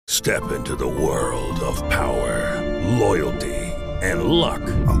Step into the world of power, loyalty, and luck.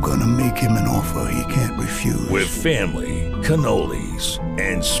 I'm gonna make him an offer he can't refuse. With family, cannolis,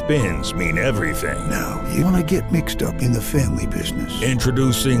 and spins mean everything. Now, you wanna get mixed up in the family business.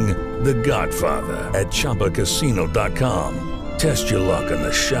 Introducing The Godfather at ChumbaCasino.com. Test your luck in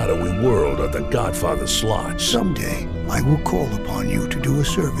the shadowy world of The Godfather slot. Someday, I will call upon you to do a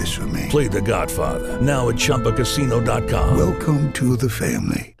service for me. Play The Godfather now at ChumbaCasino.com. Welcome to the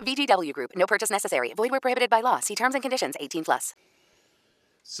family. VGW Group. No purchase necessary. Void where prohibited by law. See terms and conditions. 18+.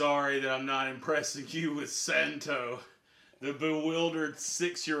 Sorry that I'm not impressing you with Santo, the bewildered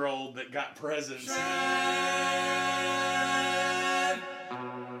 6-year-old that got presents.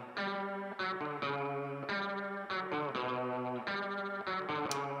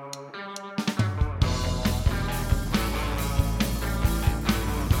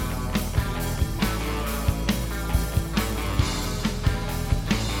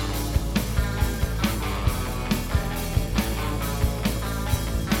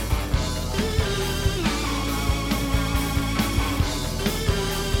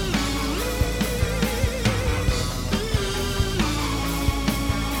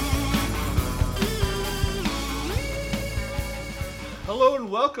 Hello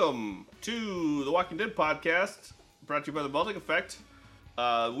and welcome to the Walking Dead podcast, brought to you by the Baltic Effect.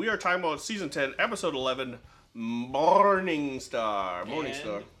 We are talking about Season 10, Episode 11, Morningstar.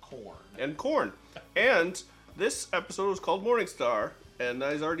 And Corn. And this episode was called Morningstar, and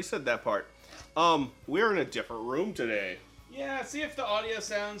I already said that part. We're in a different room today. Yeah, see if the audio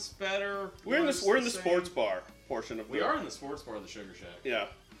sounds better. We're in the sports bar portion of We are in the sports bar of the Sugar Shack. Yeah.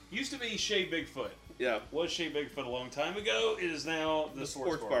 Used to be Shea Bigfoot. Yeah. Was Shea Bigfoot a long time ago. It is now the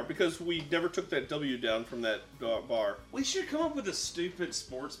sports bar. Because we never took that W down from that bar. We should come up with a stupid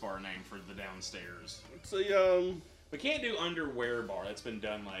sports bar name for the downstairs. It's a, We can't do underwear bar. That's been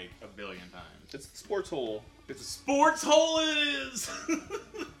done like a billion times. it's the sports hole. It's a sports hole it is!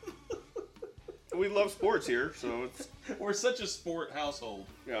 We love sports here, so it's, We're such a sport household.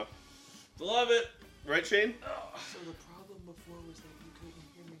 yeah. Love it! Right, Shane? So the problem before was that you couldn't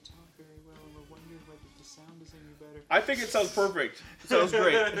hear me talk very well and were wondering whether the sound is any better. I think it sounds perfect. It sounds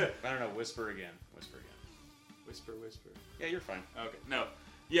great. I don't know, whisper again. Whisper, whisper. Yeah, you're fine. Okay, no.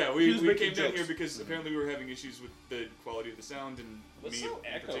 Yeah, He we was came making down jokes. here because apparently we were having issues with the quality of the sound and What's me so in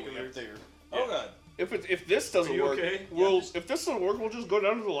echoey particular. up there? Yeah. Oh god. If this doesn't Are you work, okay? if this doesn't work, we'll just go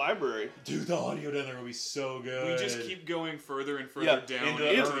down to the library. Dude, the audio down there will be so good. We just keep going further and further Yeah, down. into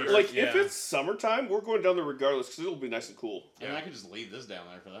into the the earth. earth. Like yeah. if it's summertime, we're going down there regardless because it'll be nice and cool. I mean, I could just leave this down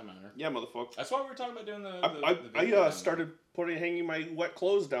there for that matter. Yeah, motherfucker. That's why we were talking about doing the I video down started hanging my wet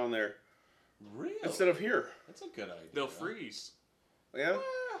clothes down there there. Really? instead of here. That's a good idea. They'll freeze. Yeah.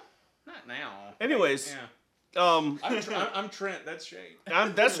 Not now. Anyways, Yeah. I'm Trent. That's Shane.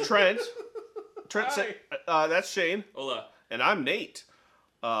 that's Trent. Hi. That's Shane, Hola. and I'm Nate.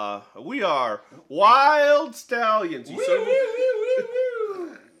 We are Wild Stallions. You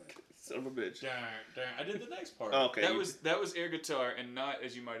son of a bitch. Darn. I did the next part. Okay. That was air guitar and not,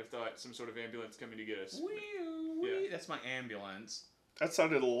 as you might have thought, some sort of ambulance coming to get us. Wee. That's my ambulance. That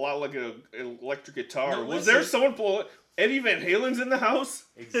sounded a lot like an electric guitar. No, Was listen. there someone pull Eddie Van Halen's in the house?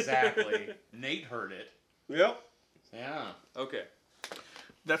 Exactly. Nate heard it. Yep. Yeah. Okay.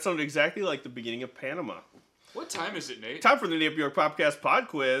 That sounded exactly like the beginning of Panama. What time is it, Nate? Time for the Nape York Podcast Pod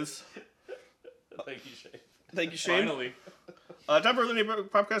Quiz. Thank you, Shane. Thank you, Shane. Finally. Time for the Nape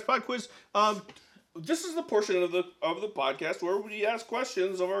York Podcast Pod Quiz. This is the portion of the podcast where we ask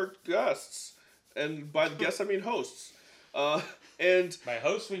questions of our guests, and by guests I mean hosts. And By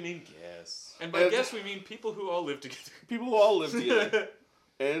hosts, we mean guests. And by guests, we mean people who all live together. people who all live together.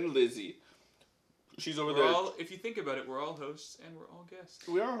 And Lizzie. She's over there. If you think about it, we're all hosts and we're all guests.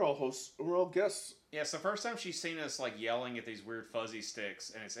 We are all hosts. We're all guests. Yeah, so first time she's seen us like yelling at these weird fuzzy sticks,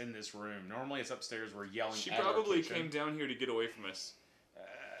 and it's in this room. Normally it's upstairs. We're yelling. She at probably our kitchen. came down here to get away from us.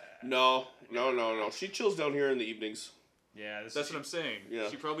 No. She chills down here in the evenings. Yeah, That's what I'm saying. Yeah.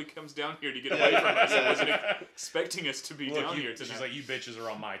 She probably comes down here to get away from us. I wasn't expecting us to be down here tonight. She's like, you bitches are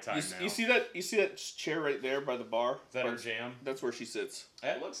on my time now. You see that chair right there by the bar? Is that her jam? That's where she sits.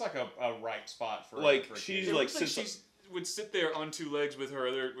 That looks like a right spot for Like, for a she's kid. It like looks like sits- she would sit there on two legs with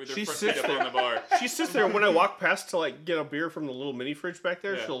her She front sits feet up there. on the bar. She sits there, and when I walk past to like get a beer from the little mini fridge back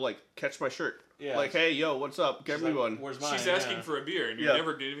there, Yeah. she'll like catch my shirt. Yeah. Like, hey, yo, what's up? Get She's me like, one. Where's mine? She's asking for a beer, and you're Yeah.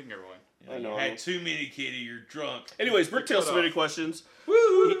 never giving her one. I know. You had too many, kitty. You're drunk. Anyways, Bricktail cut submitted off. questions.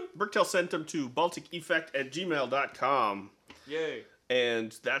 Bricktail sent them to balticeffect@gmail.com. Yay.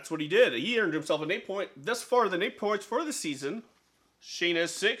 And that's what he did. He earned himself an 8 point. Thus far, the 8 points for the season. Shane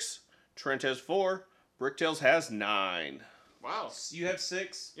has 6. Trent has 4. Bricktails has 9. Wow. You have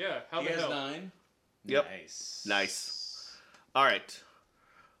 6. Yeah. How He the has hell? 9. Yep. Nice. All right.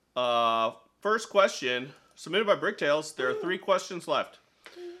 First question submitted by Bricktails. There are 3 questions left.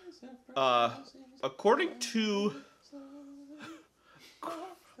 According to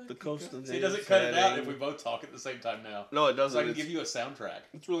the coast of See, it doesn't cut it out if we both talk at the same time now. No, it doesn't. So I can give you a soundtrack.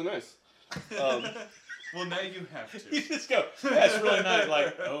 It's really nice. Well, now you have to. You just go, that's really nice.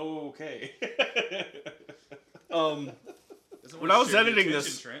 Like, okay. When I was editing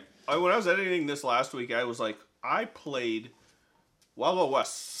this, when I was editing this last week, I was like, I played Wild Wild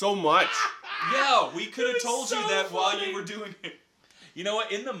West so much. Yeah, we could have told so you that while funny. you were doing it. You know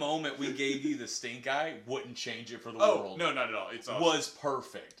what? In the moment we gave you the stink eye, wouldn't change it for the Oh, world. no, not at all. It's awesome. Was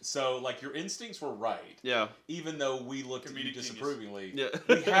perfect. So, like, your instincts were right. Yeah. Even though we looked at you Comedic genius. disapprovingly, Yeah.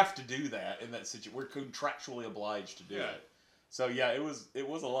 we have to do that in that situation. We're contractually obliged to do Yeah. it. So, yeah, it was a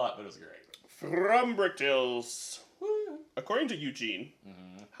lot, but it was great. From Bricktails. According to Eugene,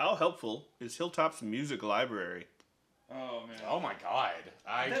 how helpful is Hilltop's music library? Oh, man. Oh, my God.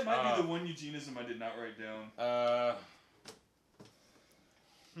 That might be the one Eugenism I did not write down.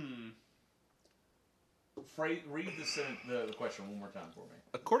 Read the question one more time for me.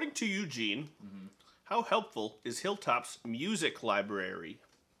 According to Eugene, how helpful is Hilltop's music library?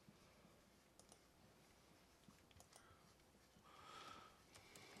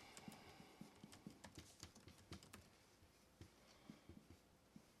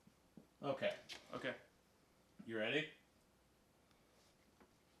 Okay. Okay. You ready?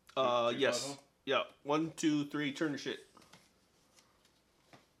 Yes. puzzle? Yeah. 1, 2, 3, turn the shit.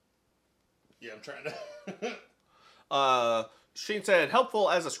 Yeah, I'm trying to. Shane said, helpful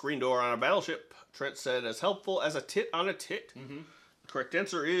as a screen door on a battleship. Trent said, as helpful as a tit on a tit. The correct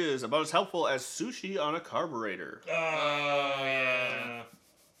answer is about as helpful as sushi on a carburetor. Oh, yeah.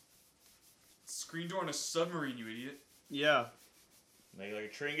 Screen door on a submarine, you idiot. Yeah. Make like a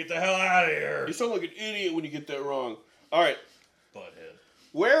train, get the hell out of here. You sound like an idiot when you get that wrong. All right. Butthead.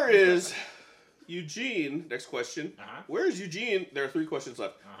 Where is Eugene? Next question. Uh-huh. Where is Eugene? There are 3 questions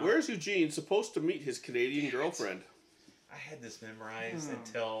left. Where is Eugene supposed to meet his Canadian girlfriend? I had this memorized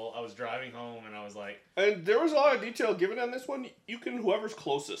until I was driving home, and I was like, And there was a lot of detail given on this one. You can, whoever's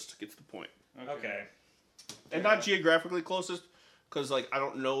closest gets the point. okay. And not geographically closest, because, like, I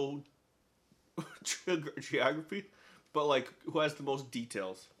don't know geography, but, like, who has the most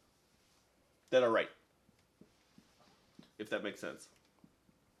details that are right. If that makes sense.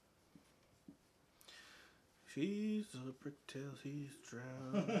 She's a bricktail, he's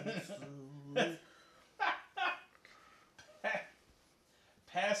drowning.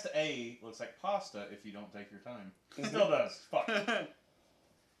 Past A looks like pasta if you don't take your time. Still does. Fuck.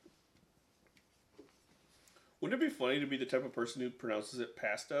 Wouldn't it be funny to be the type of person who pronounces it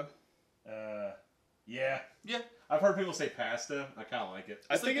pasta? Yeah. Yeah. I've heard people say pasta. I kind of like it.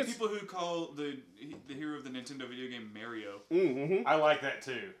 It's like the people who call the hero of the Nintendo video game Mario. Mm-hmm. I like that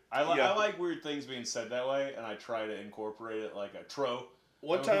too. I Yeah. like weird things being said that way, and I try to incorporate it like a tro.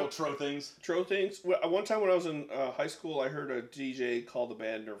 One People time, tro things. Tro things. One time when I was in high school, I heard a DJ call the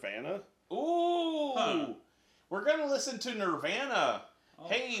band Nirvana. Ooh. Huh. We're gonna listen to Nirvana.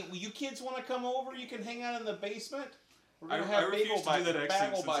 Hey, you kids want to come over? You can hang out in the basement. We're I gonna have refuse to do that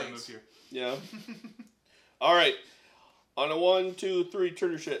accent bagel since I moved bites. here. Yeah. All right. On a 1, 2, 3, turn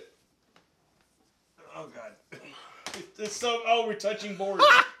your shit. Oh god. It's so. Oh, we're touching boards.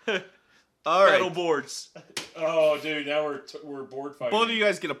 All right. Battle boards. Oh, dude, now we're board fighting. Both of you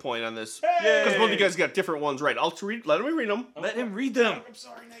guys get a point on this. Hey! Because both of you guys got different ones right. Let me read them. Let him read them. I'm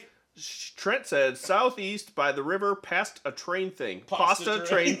sorry, Nate. Trent said, southeast by the river past a train thing. Pasta Pasta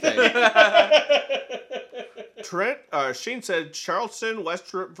train. train thing. Shane said, Charleston,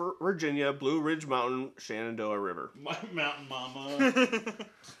 West Virginia, Blue Ridge Mountain, Shenandoah River. My mountain mama. Very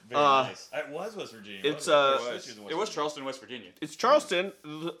nice. It was West Virginia. It's, It was Charleston, West Virginia. It's Charleston,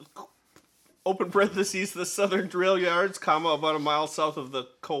 open parentheses, the southern drill yards, comma, about a mile south of the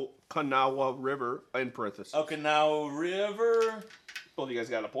Kanawha River, in parentheses. Okinawa River. Both of you guys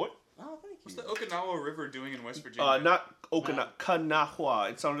got a point. Oh, thank you. What's the Okinawa River doing in West Virginia? Not Kanawha.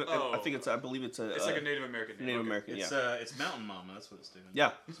 It sounded, Oh. I believe it's a... It's like a Native American name. Native Okay. American, It's yeah. it's Mountain Mama. That's what it's doing.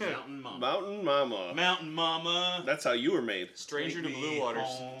 Yeah. It's Mountain Mama. Mountain Mama. Mountain Mama. That's how you were made. Stranger to Take Blue me Waters.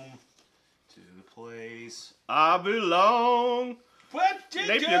 home to the place. I belong. What?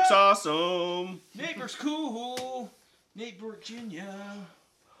 Nape looks awesome. Neighbor's cool. Nape, Virginia.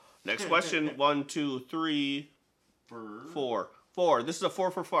 Next question. 1, 2, 3, 4. 4. This is a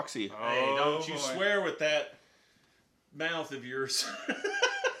 4 for Foxy. Hey, don't you boy. swear with that mouth of yours.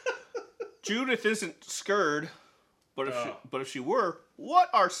 Judith isn't scared, but if she were, what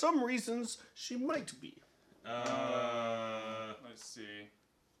are some reasons she might be? Let's see.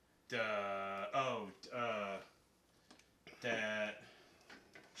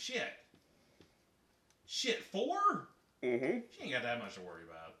 Shit, 4? Mm-hmm. She ain't got that much to worry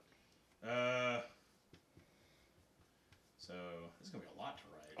about. So, this is gonna be a lot to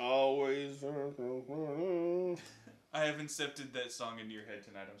write. Always. I have incepted that song into your head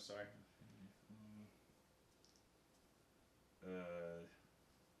tonight. I'm sorry.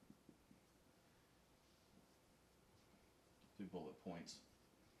 2 bullet points.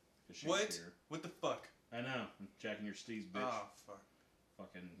 'Cause she's What? here. What the fuck? I know. I'm jacking your Steve's bitch. Oh, fuck.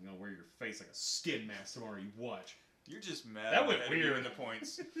 Fucking, wear your face like a skin mask tomorrow. You watch. You're just mad. That went ahead of you weird. in the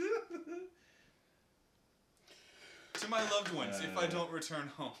points. To my loved ones, if I don't return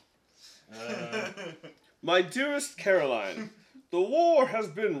home. My dearest Caroline, the war has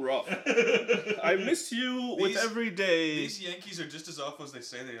been rough. I miss you with every day. These Yankees are just as awful as they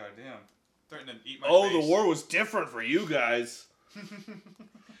say they are. Damn. Threatening to eat my Oh, face. the war was different for you guys.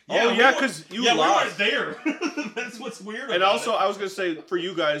 Yeah, oh, yeah, because you lost. we weren't there. That's what's weird And about also, it. I was going to say, for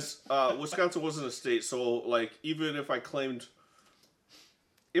you guys, Wisconsin wasn't a state, so, like, even if I claimed...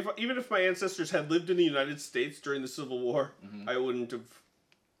 Even if my ancestors had lived in the United States during the Civil War, I wouldn't have...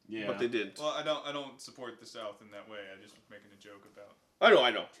 Yeah. But they didn't. Well, I don't support the South in that way. I just was making a joke about I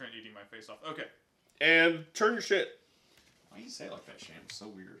know. Trent eating my face off. Okay. And turn your shit. Why do you say it like that, Shane? It's so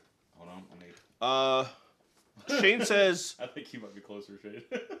weird. Hold on, I need... Shane says... I think you might be closer, Shane.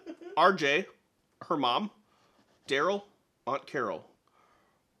 RJ, her mom, Daryl, Aunt Carol.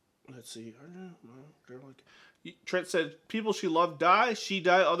 Let's see. Trent said, people she loved die, she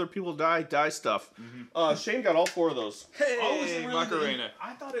die, other people die, die stuff. Shane got all 4 of those. Hey, Macarena.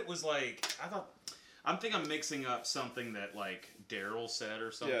 I thought it was like... I think I'm mixing up something that, like, Daryl said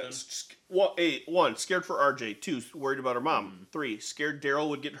or something. Yeah, 1, scared for RJ. 2, worried about her mom. 3, scared Daryl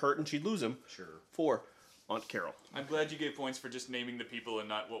would get hurt and she'd lose him. Sure. 4, Aunt Carol. I'm glad you gave points for just naming the people and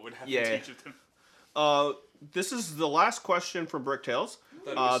not what would happen Yeah. to each of them. This is the last question from Bricktails.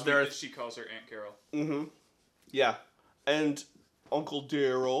 I thought it was sweet that she calls her Aunt Carol. Yeah. And Uncle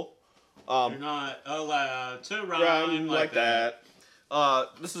Daryl. You're not allowed to run Run like that.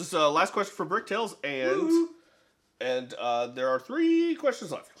 This is last question for Bricktails, and there are 3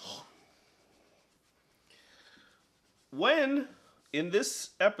 questions left. When in this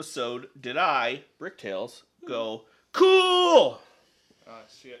episode did I, Bricktails, go cool? Oh,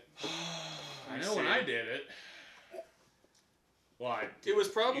 shit. I know when I did it. Well, It was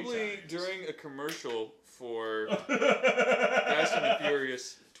probably during a commercial for Fast and the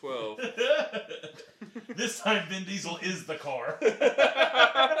Furious 12. This time Vin Diesel is the car.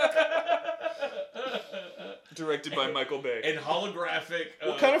 Directed by Michael Bay. And holographic...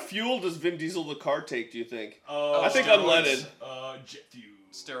 What kind of fuel does Vin Diesel the car take, do you think? I think unleaded. Jet fuel.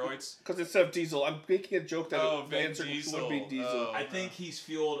 Steroids? Because instead of diesel, I'm making a joke that the Vin answer Diesel. would be diesel. I think he's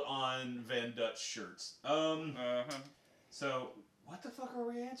fueled on Van Dutch shirts. So, what the fuck are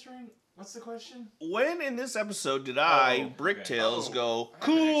we answering? What's the question? When in this episode did I, okay. Bricktails, go I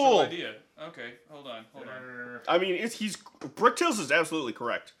have an actual cool? idea. Okay, hold on. I mean, Bricktails is absolutely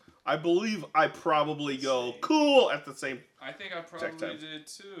correct. I believe I probably go cool at the same. I think I probably did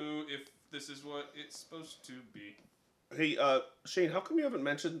too, if this is what it's supposed to be. Hey, Shane, how come you haven't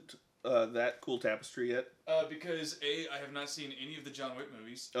mentioned that cool tapestry yet? Because A, I have not seen any of the John Wick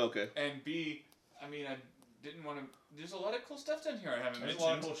movies. Okay. And B, I mean, I didn't want to... There's a lot of cool stuff down here I haven't There's a mentioned.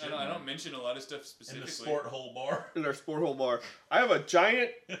 lot of cool shit, I man. don't mention a lot of stuff specifically. In the sport hole bar. In our sport hole bar, I have a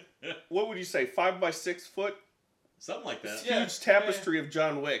giant. What would you say? 5 by 6 foot. Something like that. Huge tapestry of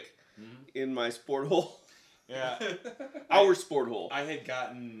John Wick in my sport hole. Yeah. Our sport hole. I had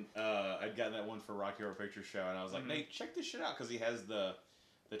gotten that one for Rocky Horror Picture Show, and I was like, Nate, check this shit out, because he has the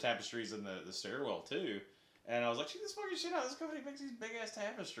tapestries in the stairwell too. And I was like, check this fucking shit out. This company makes these big ass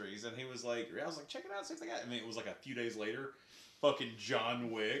tapestries. And he was like, I was like, check it out, see if they got it. And then it was like a few days later, fucking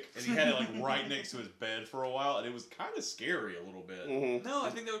John Wick, and he had it like right next to his bed for a while, and it was kind of scary a little bit. No, I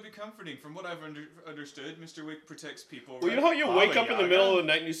think that would be comforting. From what I've understood, Mr. Wick protects people. Well, you know how you wake up in the middle of the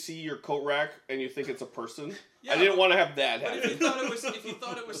night and you see your coat rack and you think it's a person? Yeah, I didn't want to have that But if happen. you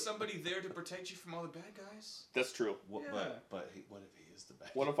thought it was somebody there to protect you from all the bad guys. That's true. What, Yeah. what if he is the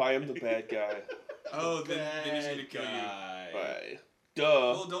bad What if I am the bad guy? Oh, then he's gonna kill you. Bye. Duh.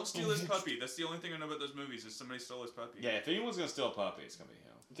 Well, don't steal his puppy. That's the only thing I know about those movies is somebody stole his puppy. Yeah, if anyone's gonna steal a puppy, it's gonna be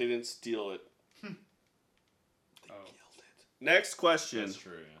him. They didn't steal it. Oh. Next question. That's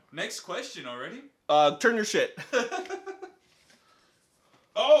true, yeah. Next question already? Turn your shit.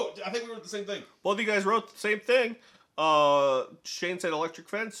 Oh, I think we were the same thing. Both of you guys wrote the same thing. Shane said electric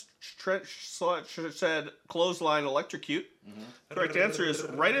fence. Trent said clothesline electrocute. Correct answer is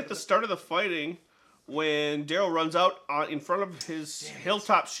right at the start of the fighting when Daryl runs out in front of his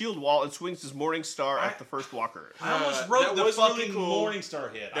hilltop shield wall and swings his Morning Star at the first walker. I almost that wrote the was really fucking cool.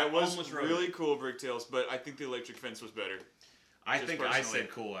 Morningstar hit. That I was almost wrote really it. cool, Bricktails, but I think the electric fence was better. I just think I personally. said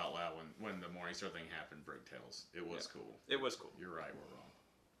cool out loud when the Morningstar thing happened, Bricktails. It was cool. It was cool. You're right,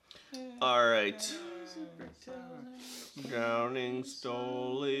 we're wrong. All right. Drowning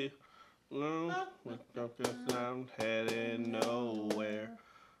slowly. I'm heading nowhere.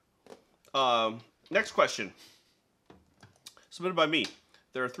 Next question. Submitted by me.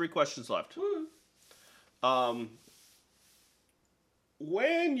 There are 3 questions left.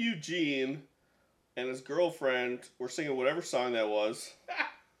 When Eugene and his girlfriend were singing whatever song that was,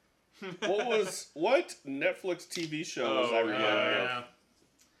 what Netflix TV show was that reminded me of?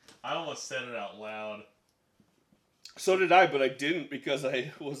 I almost said it out loud. So did I, but I didn't because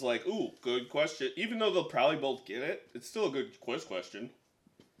I was like, ooh, good question. Even though they'll probably both get it, it's still a good quiz question.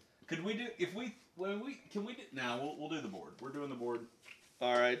 Could we do we'll do the board. We're doing the board.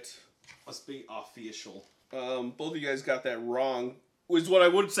 All right. Let's be official. Both of you guys got that wrong. Was what I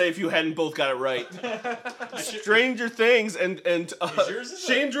would say if you hadn't both got it right. Stranger Things and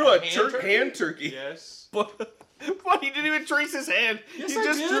Shane drew a hand turkey. Yes. But he didn't even trace his hand. Yes, he I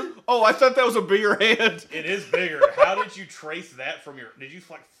just did. drew. Oh, I thought that was a bigger hand. It is bigger. How did you trace that from your? Did you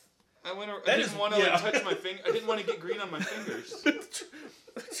like? I That didn't is- want to yeah. touch my finger. I didn't want to get green on my fingers.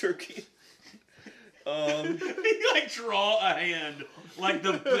 Turkey. You like draw a hand like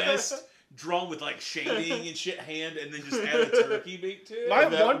the best drawn with like shading and shit hand, and then just add a turkey beat to it. My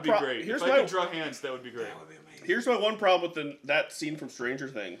That one would be pro- great. here's If my- I could draw hands, that would be great. Here's my one problem with that scene from Stranger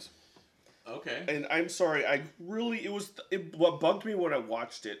Things. Okay. And I'm sorry, what bugged me when I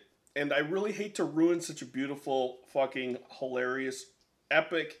watched it, and I really hate to ruin such a beautiful, fucking hilarious,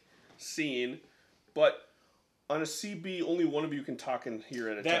 epic scene, but on a CB, only one of you can talk and hear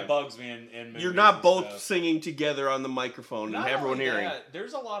at a time. That bugs me in movies You're not and both stuff. singing together on the microphone and Not everyone only hearing. that,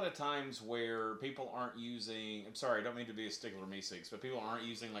 there's a lot of times where people aren't using. I'm sorry, I don't mean to be a stickler, me six, but people aren't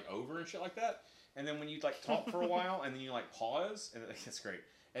using like over and shit like that. And then when you like talk for a while, and then you like pause, and it's great.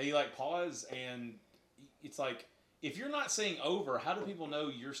 And you like pause, and it's like if you're not saying over, how do people know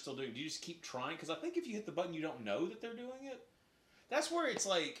you're still doing? Do you just keep trying? Because I think if you hit the button, you don't know that they're doing it. That's where it's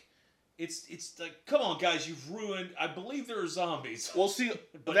like. It's like, come on, guys, you've ruined. I believe there are zombies. Well, see,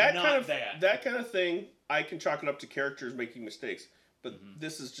 But that not kind of that. kind of thing, I can chalk it up to characters making mistakes. But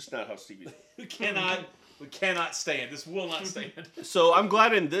this is just not how Stevie. We cannot stand. This will not stand. So I'm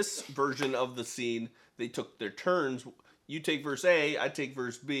glad in this version of the scene they took their turns. You take verse A, I take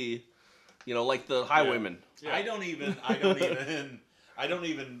verse B. You know, like the Highwaymen. Yeah. I don't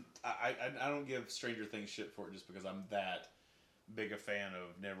give Stranger Things shit for it just because I'm that big a fan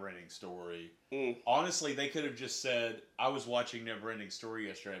of Neverending Story. Honestly, they could have just said, I was watching Neverending Story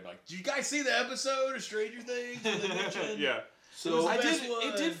yesterday. I'd be like, did you guys see the episode of Stranger Things where they mentioned? Yeah. So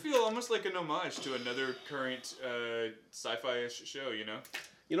It did feel almost like an homage to another current sci-fi-ish show, you know?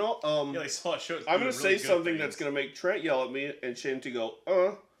 You know, Yeah, they saw a show. I'm going to say something that's going to make Trent yell at me and Shane to go,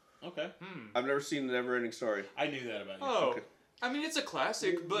 Okay. I've never seen the Never-Ending Story. I knew that about you. Oh. Okay. I mean, it's a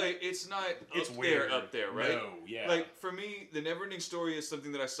classic, but it's not It's up weird. there, right? No, yeah. Like, for me, The Neverending Story is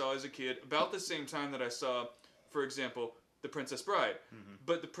something that I saw as a kid, about the same time that I saw, for example, The Princess Bride.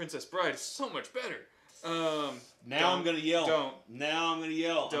 But The Princess Bride is so much better. Now I'm gonna yell. Don't. Now I'm gonna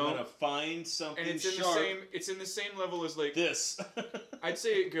yell. Don't. I'm gonna find something And it's in sharp. it's in the same level as, like, This. I'd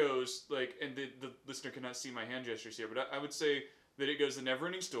say it goes, like, and the listener cannot see my hand gestures here, but I would say that it goes The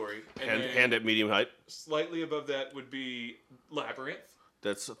Neverending Story. And then Hand at medium height. slightly above that would be Labyrinth.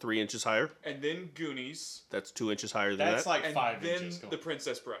 That's 3 inches higher. And then Goonies. That's 2 inches higher than That's that. like And 5 then inches. The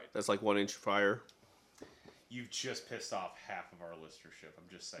Princess Bride. That's like 1 inch higher. You've just pissed off half of our listenership. I'm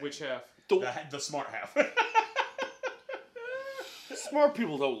just saying. Which half? The smart half. Smart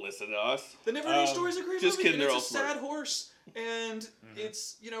people don't listen to us. The Neverending Story is a great just movie. kidding, And they're it's all a sad smart. horse. And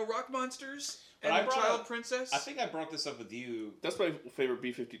it's, rock monsters. But And I a brought child up- princess. I think I brought this up with you. That's my favorite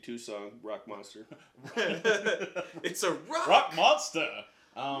B-52 song, Rock Monster. It's a rock. Rock Monster.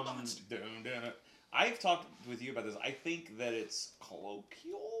 Dun, dun. I've talked with you about this. I think that it's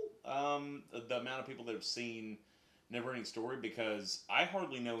colloquial, the amount of people that have seen Neverending Story, because I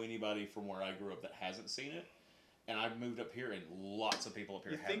hardly know anybody from where I grew up that hasn't seen it. And I've moved up here, and lots of people up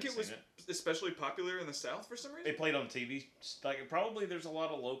here You haven't think it was seen it. especially popular in the South for some reason? They played on TV. Like, probably there's a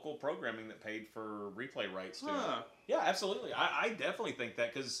lot of local programming that paid for replay rights to Huh. it. Yeah, absolutely. I definitely think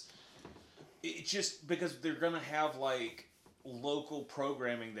that, because it's just because they're going to have, like, local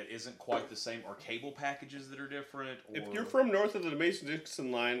programming that isn't quite the same, or cable packages that are different. Or... If you're from north of the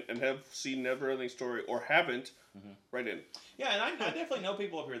Mason-Dixon line and have seen Never Ending Story or haven't, write in. Yeah, and I definitely know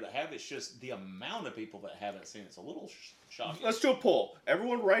people up here that have. It's just the amount of people that haven't seen it's a little shocking. Let's do a poll.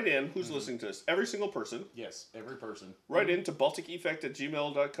 Everyone write in who's listening to this. Every single person. Yes, every person. Write in to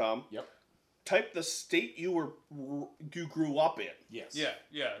balticeffect@gmail.com. Yep. Type the state you grew up in. Yes.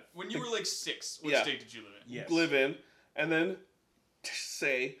 Yeah. When you were like 6, what Yeah. state did you live in? Yes. Live in, and then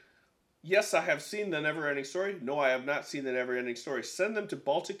say, yes, I have seen the Never Ending Story. No, I have not seen the Never Ending Story. Send them to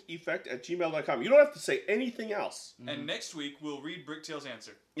balticeffect@gmail.com. You don't have to say anything else. And next week we'll read Bricktail's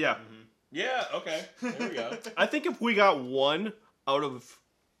answer. Yeah. Yeah. Okay. There we go. I think if we got one out of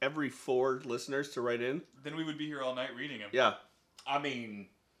every 4 listeners to write in, Then we would be here all night reading them. yeah, I mean,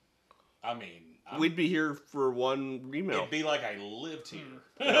 we'd be here for one email. it'd be like I lived here.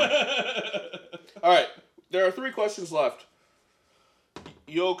 All right, there are 3 questions left.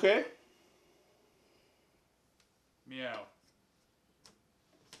 You okay? Meow.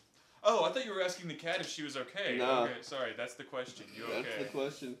 Oh, I thought you were asking the cat if she was okay. No. Okay, sorry, that's the question. You okay? That's the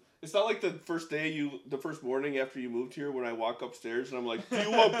question. It's not like the first morning after you moved here when I walk upstairs and I'm like, do you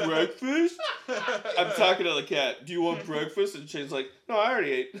want breakfast? I'm talking to the cat. Do you want breakfast? And Shane's like, no, I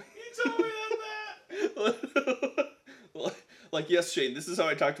already ate. You told me that. Like, yes, Shane, this is how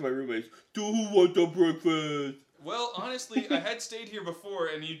I talk to my roommates. Do you want the breakfast? Well, honestly, I had stayed here before,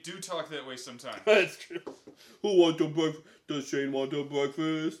 and you do talk that way sometimes. That's true. Who wants the breakfast? Does Shane want the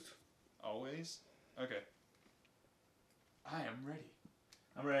breakfast? Always? Okay. I am ready.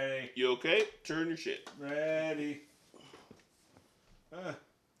 I'm ready. You okay? Turn your shit. Ready.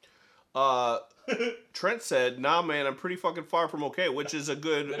 Trent said, nah, man, I'm pretty fucking far from okay, which is a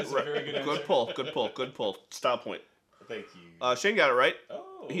good, That is a very good answer. Good pull. Stop point. Thank you. Shane got it right.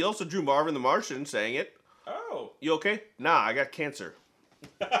 Oh. He also drew Marvin the Martian saying it. Oh. You okay? Nah, I got cancer.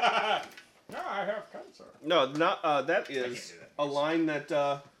 No, I have cancer. No, not that is do that. a line that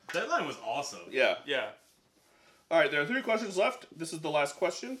That line was awesome. yeah. Yeah. All right, there are 3 questions left. This is the last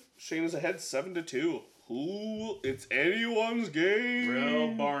question. Shane is ahead 7-2. It's anyone's game.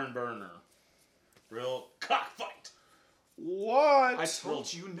 Real barn burner. Real cockfight. What? I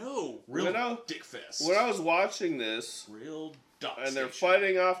told you no. Real You know, dick fest. when I was watching this, Real dog and they're station.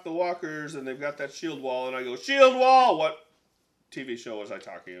 fighting off the walkers, and they've got that shield wall, and I go, shield wall! What TV show was I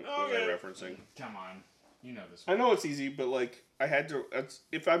talking about? Was I Okay. referencing? Come on. You know this I one. know it's easy, but like, I had to,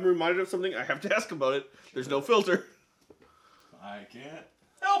 if I'm reminded of something, I have to ask about it. There's no filter. I can't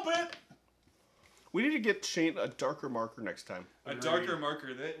help it. We need to get Shane a darker marker next time. A darker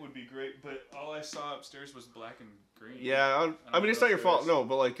marker, that would be great, but all I saw upstairs was black and green. Yeah, I mean, it's not your fault, no,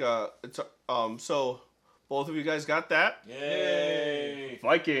 but like, it's, so, both of you guys got that? Yay.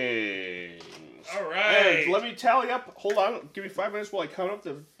 Vikings! All right. And let me tally up, hold on, give me 5 minutes while I count up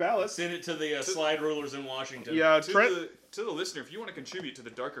the ballots. Send it to the slide rulers in Washington. Yeah, To Trent, the listener, if you want to contribute to the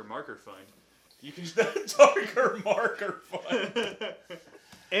darker marker fund, you can. Darker marker fund.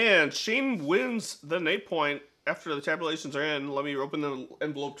 and Shane wins the Nate point after the tabulations are in. Let me open the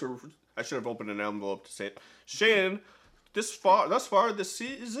envelope to, I should have opened an envelope to say it. Shane, thus far this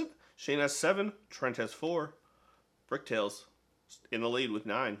season, Shane has 7, Trent has 4, Bricktails in the lead with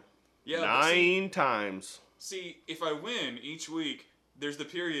 9. Yeah, but see, 9 times. see, if I win each week, there's the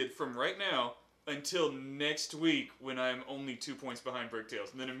period from right now until next week when I'm only 2 points behind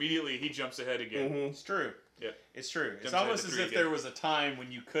Bricktails, and then immediately he jumps ahead again. It's true. Yeah. It's true. It's Jumps ahead almost to as 3 if again. there was a time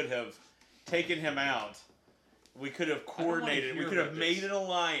when you could have taken him out. We could have wanna coordinated. We hear could have about made this. an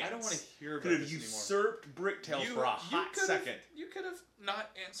alliance. I don't want to hear about Could have this anymore. usurped Bricktails for a hot could've- second. You could have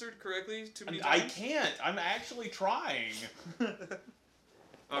not answered correctly too many I times. can't. I'm actually trying.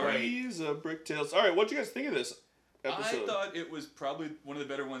 All right. Please, Bricktails. All right, what'd you guys think of this episode? I thought it was probably one of the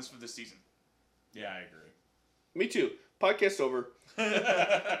better ones for the season. Yeah, I agree. Me too. Podcast over.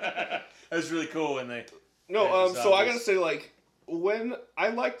 That was really cool when they. No, Yeah, so I zombies. gotta say, like, when I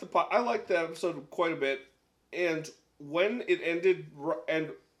liked the episode quite a bit, and when it ended,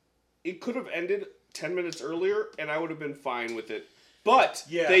 and it could have ended 10 minutes earlier, and I would have been fine with it. But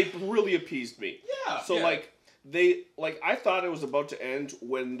Yeah. they really appeased me. Yeah. So Yeah. I thought it was about to end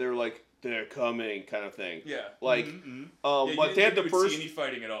when they're like, they're coming kind of thing. Yeah. Like, Yeah, you but didn't they had think the we would first. see any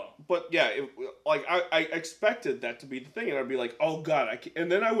fighting at all. But yeah, I expected that to be the thing, and I'd be like, oh god,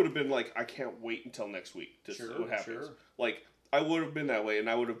 and then I would have been like, I can't wait until next week to see what happens. sure. Like, I would have been that way, and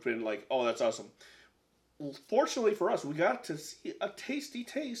I would have been like, oh, that's awesome. Fortunately for us, we got to see a tasty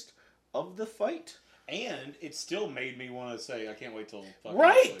taste of the fight. And it still made me want to say, I can't wait till. fucking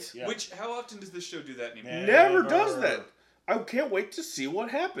Right! next week. Yeah. Which, how often does this show do that anymore? Yeah. Never does that. I can't wait to see what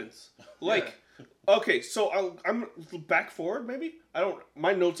happens. Like, Okay, so I'm back forward, maybe?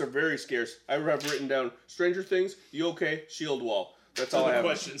 My notes are very scarce. I have written down Stranger Things, You Okay, Shield Wall. That's all I have.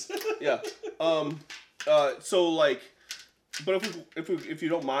 Questions. Yeah. So, like, but if you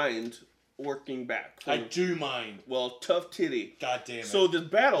don't mind working back. I do mind. Well, Tough Titty. God damn it. So this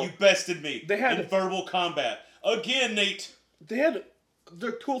battle. You bested me. They had in verbal combat. Again, Nate. They had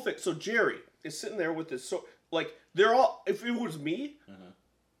their cool thing. So Jerry is sitting there with his sword. Like, they're all, if it was me,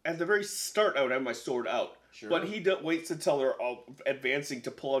 at the very start I would have my sword out. Sure. But he waits until they're all advancing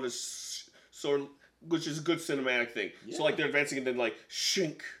to pull out his sword, which is a good cinematic thing. Yeah. So, like, they're advancing and then, like,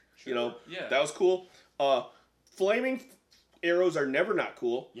 shink. You know? Yeah. That was cool. Flaming arrows are never not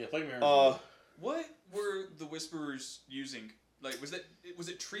cool. Yeah, flaming arrows. What were the Whisperers using? Like, was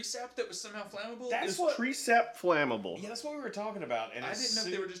it tree sap that was somehow flammable? That's Is what- tree sap flammable? Yeah, that's what we were talking about. And I as didn't know if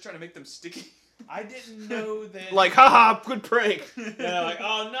soon- they were just trying to make them sticky. I didn't know that. Like, haha, good prank. Yeah, like,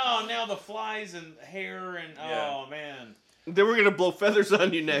 oh no, now the flies and hair and Yeah. oh man. Then we're gonna blow feathers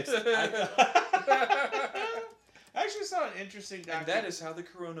on you next. I actually saw an interesting And documentary. that is how the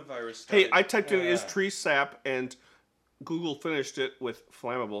coronavirus started. Hey, I typed in is Yeah. tree sap and Google finished it with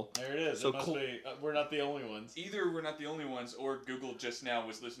flammable. There it is. So it must cool. be. We're not the only ones. Either we're not the only ones, or Google just now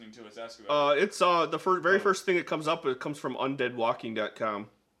was listening to us ask about it. It's the very first thing that comes up. It comes from undeadwalking.com.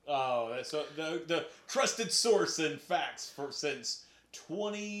 Oh, that's so the trusted source in facts since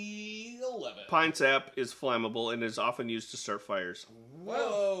 2011. Pine sap is flammable and is often used to start fires.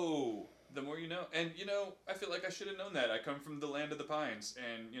 Whoa. The more you know. And, I feel like I should have known that. I come from the land of the pines,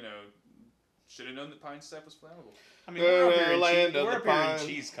 and, should have known that pine sap was flammable. I mean, we're up here, Land in, of we're the up here in pine.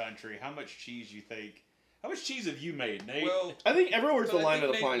 cheese country. How much cheese you think? How much cheese have you made, Nate? Well, I think everywhere's the but I line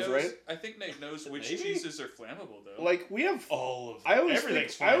think of the Nate pines, knows, right? I think Nate knows which Maybe? cheeses are flammable, though. Like we have. all of them. I always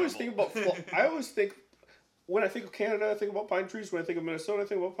Everything's think. I always flammable. think about. I always think. When I think of Canada, I think about pine trees. When I think of Minnesota, I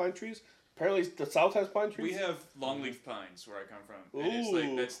think about pine trees. Apparently, the South has pine trees. We have longleaf pines where I come from. And it's Ooh.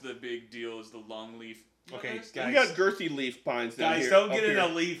 like, that's the big deal, is the longleaf. Okay, Notice guys. We got girthy leaf pines. Down Guys, here, don't up get in here. a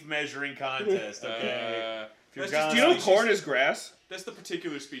leaf measuring contest, okay? If you're that's just- Do you know Species- corn is grass? That's the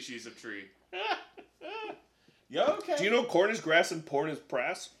particular species of tree. Yeah, okay. Do you know corn is grass and porn is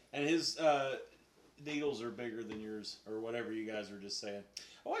prass? And his needles are bigger than yours, or whatever you guys were just saying.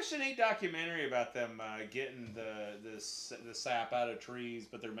 I watched a neat documentary about them getting the sap out of trees,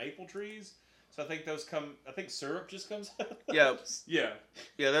 but they're maple trees. So I think those come. I think syrup just comes out. Yeah. Yeah.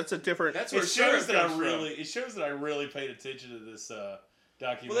 Yeah, that's a different. That's where It shows syrup that I comes from. really. It shows that I really paid attention to this Well,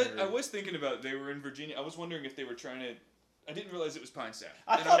 documentary. I was thinking about, they were in Virginia. I was wondering if they were trying to... I didn't realize it was pine sap.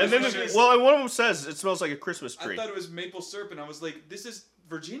 I And thought was And then, wondering- and one of them says it smells like a Christmas I tree. thought it was maple syrup, and I was like, this is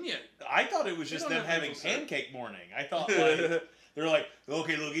Virginia. I thought it was They just don't them have having maple syrup. pancake morning. I thought like they're like,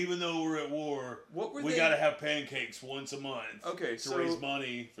 okay, look, even though we're at war, What were we they- gotta have pancakes once a month. Okay, to so- raise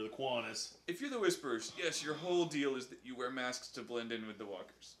money for the Kiwanis. If you're the Whisperers, yes, your whole deal is that you wear masks to blend in with the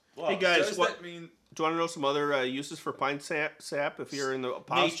walkers. Well, Hey, guys, Does what- that mean... Do you want to know some other uses for pine sap if you're in the nature's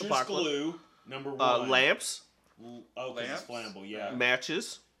post-apocalypse? glue, number one. Lamps, Oh, 'cause it's Lamps? flammable. Yeah,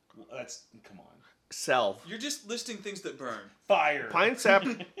 matches, that's come on. salve. You're just listing things that burn. Fire. Pine sap,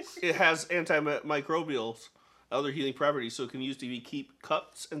 it has antimicrobials, other healing properties, so it can use to keep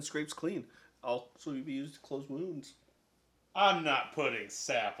cuts and scrapes clean. Also be used to close wounds. I'm not putting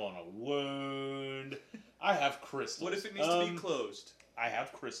sap on a wound. I have crystals. What if it needs to be closed? I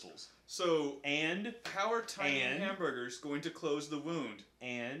have crystals. So, And how are tiny And- hamburgers going to close the wound?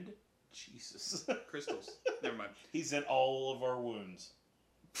 Jesus. Crystals. Never mind. He's in all of our wounds.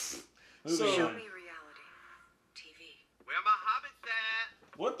 Moving So- Show on. me reality. TV. Where my hobbits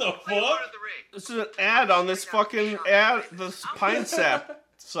at? What the Play Lord fuck? of the Rings. This is an ad on this fucking this pine sap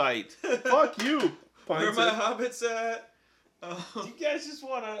site. Fuck you, pine Where are my sap. hobbits at? Do you guys just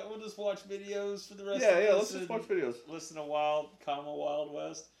we'll just watch videos for the rest Yeah, of yeah. this Let's just and watch videos. Listen to Wild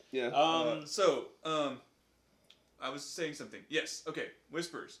West. Yeah. I was saying something. Yes, okay.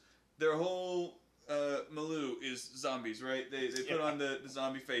 Whispers. Their whole Maloo is zombies, right? They put on the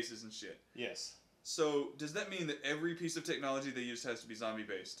zombie faces and shit. Yes. So, does that mean that every piece of technology they used has to be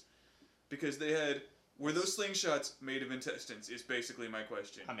zombie-based? Because they had... Were those slingshots made of intestines, is basically my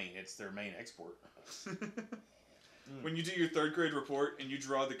question. I mean, it's their main export. When you do your 3rd grade report and you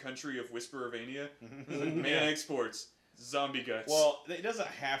draw the country of Whisperovania, main Yeah. exports, zombie guts. Well, it doesn't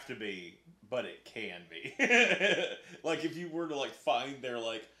have to be, but it can be. Like if you were to like find their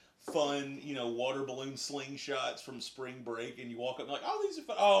like fun, water balloon slingshots from spring break, and you walk up and like, oh, these are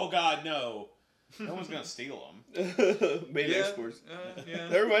fun. Oh God, no, no one's gonna steal them. Made yeah, exports. yeah.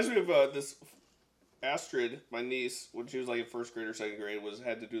 That reminds me of this Astrid, my niece, when she was like in 1st grade or 2nd grade,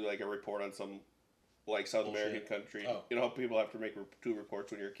 had to do like a report on some like South Bullshit. American country. Oh. You know how people have to make 2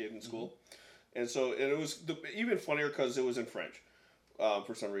 reports when you're a kid in school. And it was even funnier because it was in French.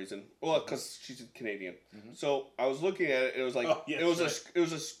 For some reason, well, because she's Canadian. So I was looking at it, and it was like it was a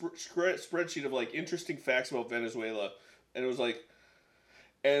spreadsheet of like interesting facts about Venezuela, and it was like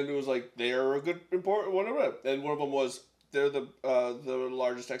they are a good important one of them, and one of them was they're the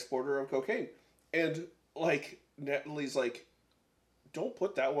largest exporter of cocaine, and like Natalie's like, don't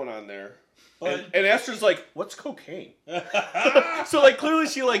put that one on there. And Esther's like, what's cocaine? So like clearly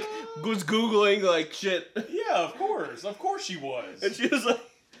she like was Googling like shit. Yeah, of course she was. And she was like,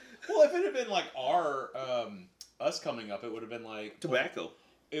 well, if it had been like us coming up, it would have been like tobacco.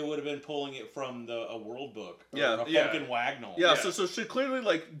 It would have been pulling it from a World Book. Or Yeah, a Funkin' Wagnall. Yeah, so she clearly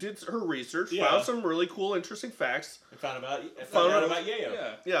like did her research, found some really cool, interesting facts. And found out about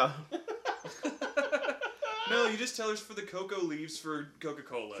Yayo. Yeah. No, you just tell her it's for the cocoa leaves for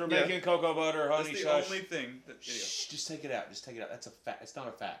Coca-Cola. For making cocoa butter, honey. That's the only thing. Shh, just take it out. That's a fact. It's not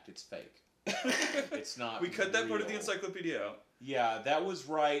a fact. It's fake. It's not. We cut that part of the real. encyclopedia out. Yeah, that was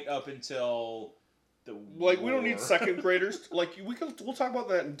right up until the like war. we don't need second graders. Like we'll talk about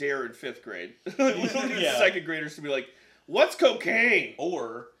that in Dare in 5th grade. We don't need second graders to be like, what's cocaine?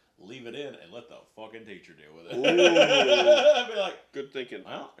 Or leave it in and let the fucking teacher deal with it. Ooh. I'd be like, good thinking.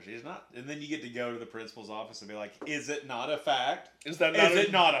 Well, she's not. And then you get to go to the principal's office and be like, is it not a fact? Is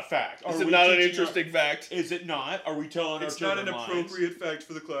it not a fact? Is it not an interesting fact? Is it not? Are we telling it's our not children an appropriate fact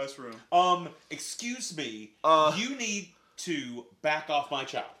for the classroom. Excuse me. You need to back off my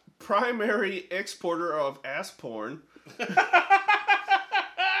child. Primary exporter of ass porn. We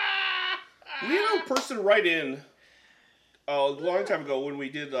had a person write in a long time ago when we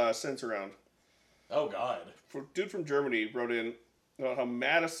did Sense Around. Oh, God. Dude from Germany wrote in about how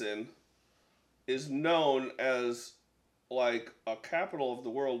Madison is known as like a capital of the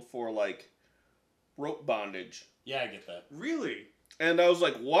world for like rope bondage. Yeah, I get that. Really? And I was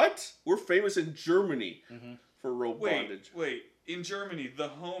like, what? We're famous in Germany for rope bondage. Wait. In Germany, the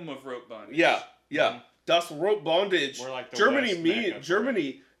home of rope bondage. Yeah. Das rope bondage. We're like the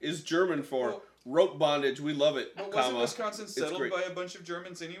Germany is German for rope bondage. We love it. But wasn't Wisconsin settled by a bunch of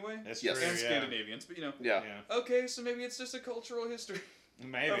Germans anyway? That's yes. true, And Scandinavians, but you know. Yeah. Okay, so maybe it's just a cultural history.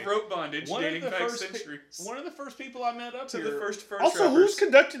 Maybe. Of rope bondage dating back centuries. One of the first people I met up to here. the first fur Also, trappers. who's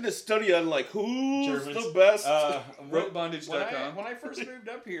conducting this study on like who's Germans. the best? Ropebondage.com. When I first moved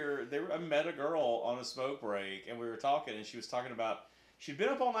up here, I met a girl on a smoke break, and we were talking, and she was talking about she'd been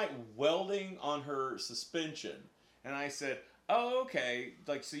up all night welding on her suspension, and I said, "Oh, okay.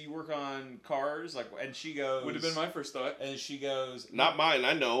 Like, so you work on cars?" Like, and she goes, "Would have been my first thought." And she goes, "Not mine.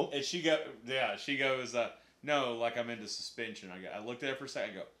 I know." And she goes, "No, like I'm into suspension." I looked at her for a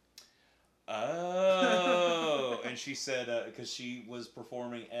second. I go, "Oh," and she said because she was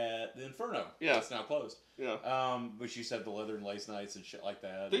performing at the Inferno. Yeah, it's now closed. Yeah. But she said the leather and lace nights and shit like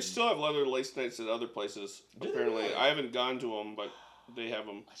that. They still have leather and lace nights at other places. Apparently, I haven't gone to them, but they have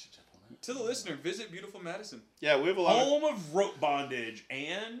them. I should check one out. To the listener, visit beautiful Madison. Yeah, we have a lot. Home of rope bondage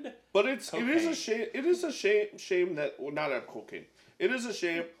and. But it is a shame. It is a shame that not have cocaine. It is a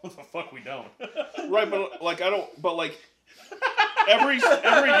shame. What the fuck we don't. Right, but like I don't. But like. Every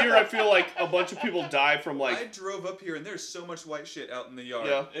year, I feel like a bunch of people die from like. I drove up here and there's so much white shit out in the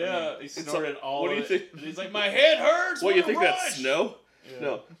yard. Yeah. He snorted all. What do you think? He's like, my head hurts. What, you think that's snow?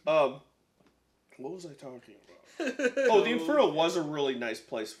 Yeah. No. What was I talking about? Oh, the Inferno was a really nice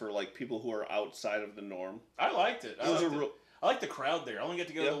place for like people who are outside of the norm. I liked it. I liked the crowd there. I only got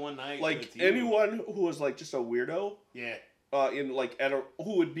to go the one night. Like anyone who was like just a weirdo. Yeah.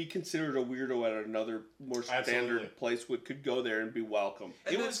 Who would be considered a weirdo at another more standard place could go there and be welcome.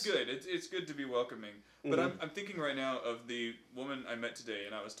 And that's good. It's good to be welcoming. But I'm thinking right now of the woman I met today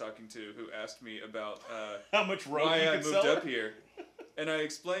and I was talking to who asked me about how much rope why you I could moved sell up here. And I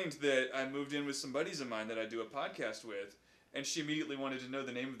explained that I moved in with some buddies of mine that I do a podcast with, and she immediately wanted to know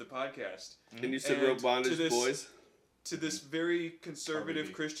the name of the podcast. And you said Rope Bondage Boys? To this very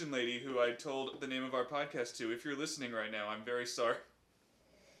conservative Christian lady who I told the name of our podcast to. If you're listening right now, I'm very sorry.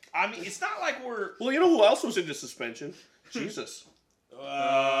 I mean, it's not like we're... Well, you know who else was into suspension? Jesus.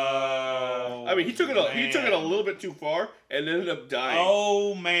 I mean, he took it a little bit too far and ended up dying.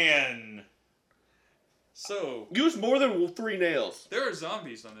 Oh, man. So... Used more than 3 nails. There are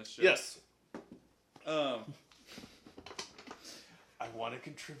zombies on this show. Yes. I want to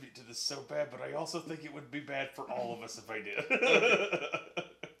contribute to this so bad, but I also think it would be bad for all of us if I did.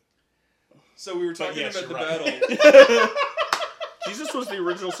 So we were talking about the battle. Jesus was the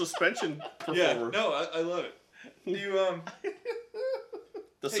original suspension performer. Yeah, no, I love it. You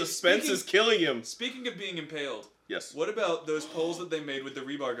The suspense is killing him. Speaking of being impaled. Yes. What about those poles that they made with the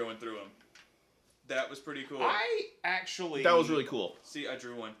rebar going through them? That was pretty cool. I actually... That was really cool. See, I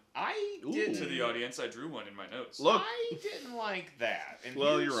drew one. I Ooh. didn't... To the audience, I drew one in my notes. Look. I didn't like that. And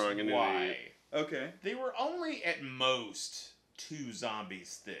Well, here's you're wrong, and why. Okay. They were only at most 2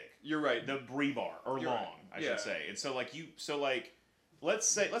 zombies thick. You're right. The rebar, or You're long, right. I Yeah. should say. And so, let's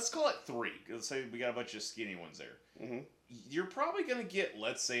call it 3. Let's say we got a bunch of skinny ones there. Mm-hmm. You're probably going to get,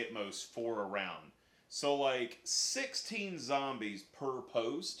 let's say at most, 4 around. So, 16 zombies per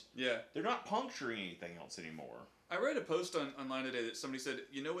post. Yeah. They're not puncturing anything else anymore. I read a post online today that somebody said,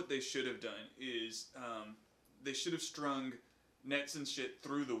 you know what they should have done is they should have strung nets and shit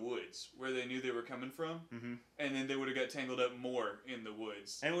through the woods where they knew they were coming from, and then they would have got tangled up more in the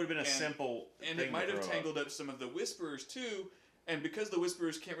woods. And it would have been a simple and thing it might to have throw tangled up some of the Whisperers too, and because the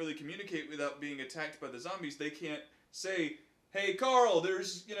Whisperers can't really communicate without being attacked by the zombies, they can't say, hey, Carl,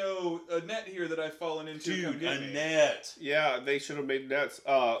 there's, a net here that I've fallen into. Come Dude, get a me. net. Yeah, they should have made nets.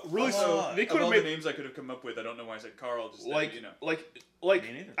 Really, Oh, they Of could all have the made names I could have come up with, I don't know why I said Carl. Just like then,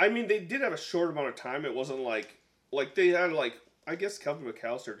 Me neither. I mean, they did have a short amount of time. It wasn't like they had I guess Kelvin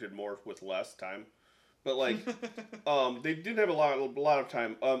McAllister did more with less time, but they didn't have a lot of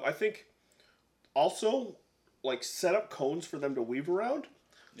time. I think also set up cones for them to weave around.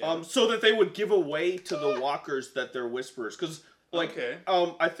 Yeah. So that they would give away to the walkers that they're Whisperers. Because, Okay.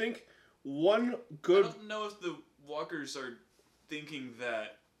 I think one good... I don't know if the walkers are thinking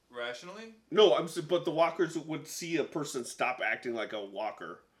that rationally. No, but the walkers would see a person stop acting like a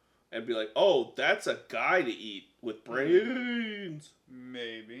walker and be like, oh, that's a guy to eat with brains.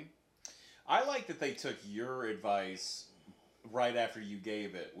 Maybe. I like that they took your advice right after you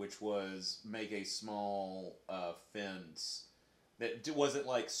gave it, which was make a small fence that wasn't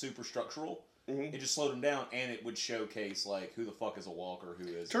super structural. Mm-hmm. It just slowed them down, and it would showcase who the fuck is a walker, who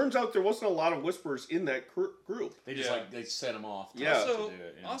is. Turns out there wasn't a lot of Whisperers in that group. They just Yeah. they set them off. To Also, do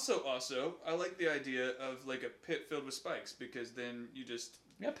it, yeah. also, I like the idea of a pit filled with spikes because then you just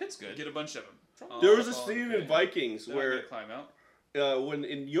Pit's good. get a bunch of them. There was a scene in Vikings Then where, climb out. when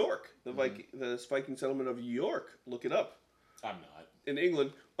in York, the Viking settlement of York, look it up, I'm not. in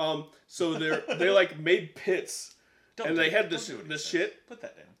England. So they made pits, and they had this shit. Put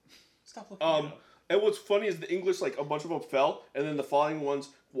that down. Stop looking it up. And what's funny is the English, a bunch of them fell, and then the falling ones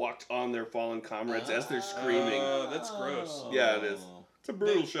walked on their fallen comrades as they're screaming. That's gross. Yeah, it is. It's a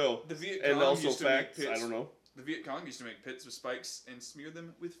brutal show. The Viet And Cong also used to make facts, pits. I don't know. The Viet Cong used to make pits with spikes and smear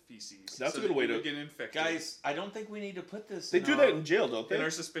them with feces. That's so a good that way you to- would get infected. Guys, I don't think we need to put this. They in do our, that in jail, don't they? in our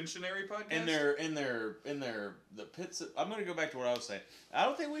suspensionary podcast. in the pits. I'm going to go back to what I was saying. I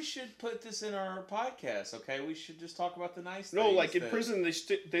don't think we should put this in our podcast. Okay, we should just talk about the nice. No, things in that- prison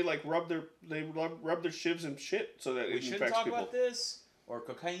they rub their shivs and shit so that We it shouldn't infects talk people. about this or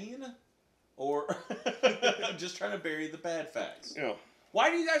cocaine, or I'm just trying to bury the bad facts. Yeah. Why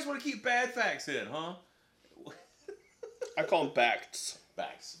do you guys want to keep bad facts in, huh? I call them backs.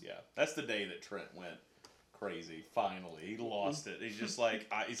 Facts, yeah. That's the day that Trent went crazy. Finally, he lost it. He's just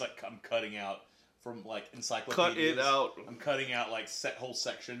I'm cutting out from encyclopedias. Cut it out. I'm cutting out whole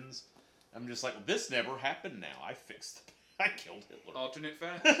sections. I'm just like, this never happened. Now I fixed. I killed Hitler. Alternate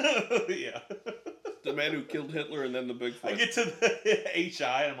fact. Yeah. The man who killed Hitler and then the Bigfoot. I get to the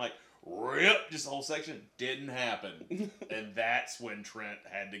HI and I'm like, rip, just the whole section. Didn't happen. And that's when Trent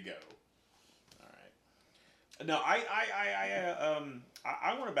had to go. All right. No,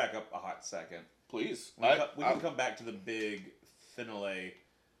 I want to back up a hot second. Please. We can come back to the big finale,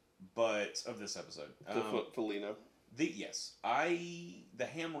 but of this episode. Felina. The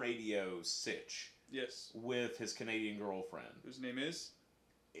ham radio sitch Yes. with his Canadian girlfriend. Whose name is?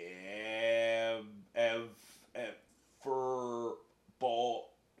 Ball.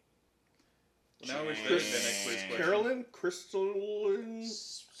 Now we're ready for the next quiz question. Carolyn? Crystalline?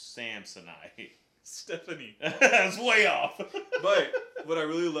 Samsonite. Stephanie. That's way off. But what I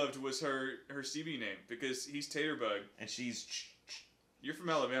really loved was her CB name because he's Taterbug. And she's. You're from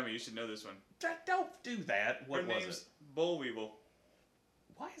Alabama. You should know this one. Don't do that. What her was name's it? Bollweevil.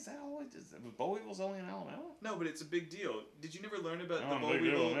 Why is that always? Bollweevil's only in Alabama? No, but it's a big deal. Did you never learn about Oh, the big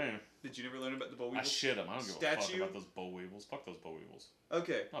deal Bollweevil? to me. Did you never learn about the Bollweevil? I shit them. I don't give a fuck Statue? about those Bollweevils. Fuck those Bollweevils.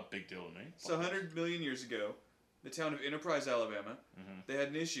 Okay. Not a big deal to me. So 100 million years ago, the town of Enterprise, Alabama, they had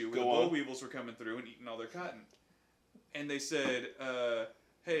an issue where Go the on. Bollweevils were coming through and eating all their cotton. And they said,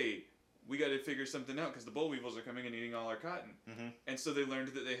 hey, we got to figure something out because the Bollweevils are coming and eating all our cotton. And so they learned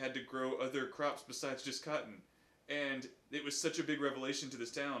that they had to grow other crops besides just cotton. And it was such a big revelation to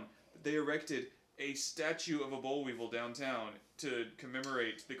this town that they erected a statue of a Bollweevil downtown to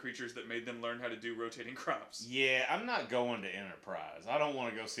commemorate the creatures that made them learn how to do rotating crops. Yeah, I'm not going to Enterprise. I don't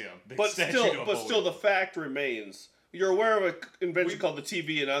want to go see a big But statue still, of a but still, the Bollweevil. fact remains You're aware of an invention called the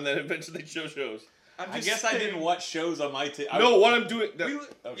TV, and on that invention they show shows. I guess I didn't watch shows on my TV. No, what I'm doing... Okay.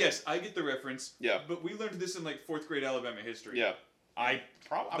 Yes, I get the reference. Yeah. But we learned this in like 4th grade Alabama history. Yeah.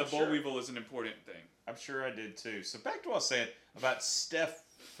 The boll weevil is an important thing. I'm sure I did too. So back to what I was saying about Stephanie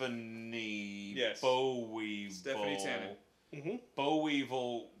Boll Weevil. Stephanie Tannen. Mm-hmm. Boll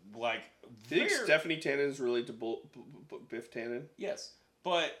Weevil, like... Do you think Stephanie Tannen is related to Biff Tannen? Yes.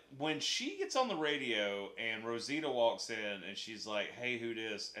 But when she gets on the radio and Rosita walks in and she's like, hey, who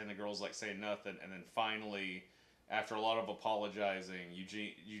dis? And the girl's like saying nothing. And then finally, after a lot of apologizing,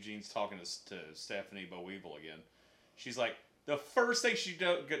 Eugene's talking to Stephanie Boll Weevil again. She's like, the first thing she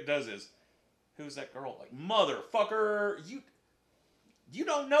does is, who's that girl? Like, motherfucker, you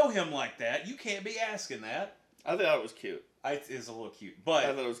don't know him like that. You can't be asking that. I thought it was cute. It's a little cute, but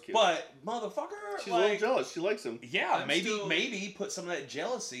I thought it was cute. But motherfucker, she's a little jealous. She likes him. Yeah, maybe put some of that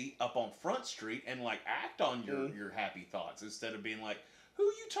jealousy up on Front Street and like act on your happy thoughts instead of being like, who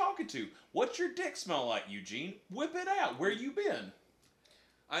you talking to? What's your dick smell like, Eugene? Whip it out. Where you been?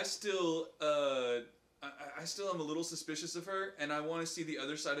 I still am a little suspicious of her, and I want to see the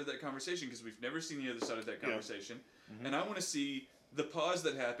other side of that conversation because we've never seen the other side of that conversation, and I want to see the pause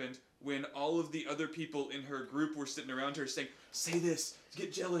that happened when all of the other people in her group were sitting around her saying, say this,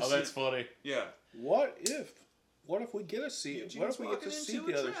 get jealous. Oh, that's funny. Yeah. What if we get to see Eugene's what if we get to see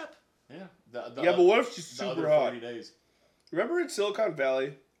the others? trap. Yeah. But what if she's super hot? 40 days. Remember in Silicon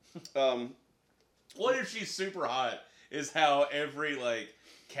Valley? What if she's super hot? Is how every like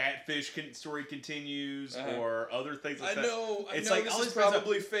catfish story continues, or other things like that. I know like this is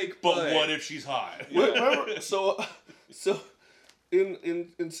probably fake, but what if she's hot? Remember, so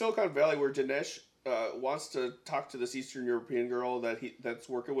in Silicon Valley, where Dinesh wants to talk to this Eastern European girl that's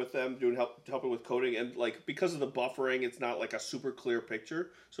working with them, helping with coding, and like because of the buffering, it's not like a super clear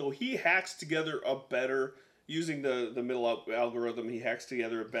picture. So he hacks together a better. Using the middle algorithm, he hacks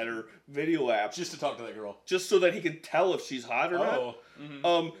together a better video app just to talk to that girl, just so that he can tell if she's hot or not.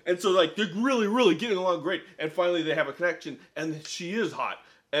 Mm-hmm. And so like they're really, really getting along great, and finally they have a connection, and she is hot,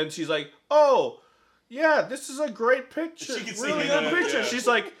 and she's like, "Oh, yeah, this is a great picture, she can really see good picture." Yeah. She's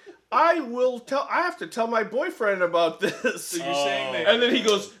like, I have to tell my boyfriend about this." So you're saying that? And then he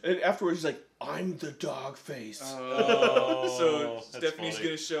goes, and afterwards he's like, "I'm the dog face." So that's Stephanie's funny.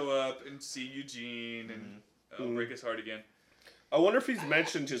 gonna show up and see Eugene and break his heart again. I wonder if he's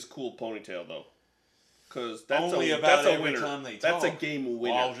mentioned his cool ponytail though, because that's Only a about that's a every winner. time they That's a talk. game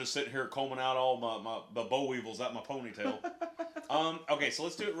winner. Well, I was just sitting here combing out all my boll weevils out my ponytail. Okay, so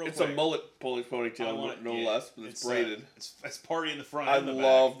let's do it real It's quick. a mullet ponytail, no less, but it's braided. It's party in the front. I and the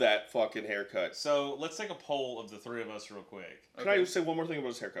love back. that fucking haircut. So let's take a poll of the three of us real quick. Can I say one more thing about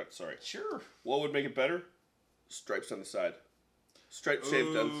his haircut? Sorry. Sure. What would make it better? Stripes on the side. Striped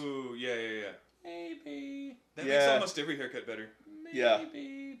shaved ends. Ooh, yeah. Maybe. That makes almost every haircut better. Yeah.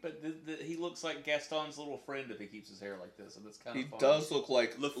 Maybe. But he looks like Gaston's little friend if he keeps his hair like this, and it's kind of He fun. does look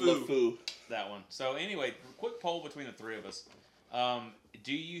like LeFou. That one. So anyway, quick poll between the three of us.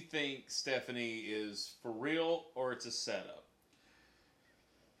 Do you think Stephanie is for real or it's a setup?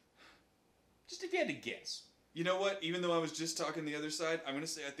 Just if you had to guess. You know what? Even though I was just talking the other side, I'm gonna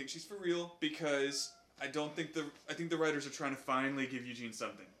say I think she's for real because I think the writers are trying to finally give Eugene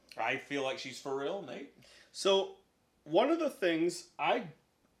something. I feel like she's for real, Nate. So, one of the things I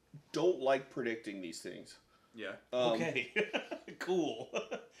don't like predicting these things. Yeah. Okay. Cool.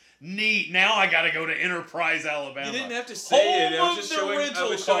 Neat. Now I gotta go to Enterprise, Alabama. You didn't have to say it. I Home was just of the showing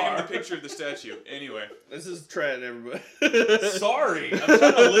rental him the car. picture of the statue. Anyway. This is Trent, everybody. Sorry. I'm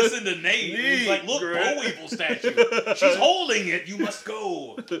trying to listen to Nate. He's like, look, Grant. Boll Weevil statue. She's holding it. You must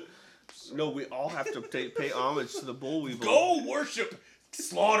go. No, we all have to pay homage to the Boll Weevil. Go worship,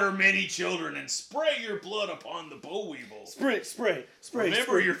 slaughter many children, and spray your blood upon the Boll Weevil. Spray.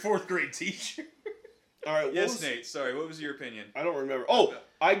 Remember your 4th grade teacher? All right. Yes, Nate. Sorry. What was your opinion? I don't remember. Oh,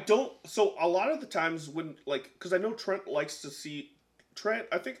 I don't. So a lot of the times when because I know Trent likes to see Trent.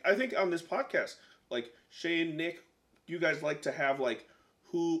 I think on this podcast, like Shane, Nick, you guys like to have like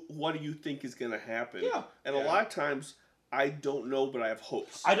what do you think is gonna happen? Yeah. And a lot of times I don't know, but I have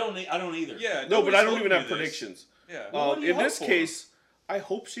hopes. I don't either. Yeah. No, but I don't nobody's even told have me this. predictions. Yeah. What do you In hope this for? case, I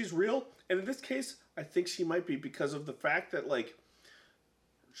hope she's real, and in this case, I think she might be because of the fact that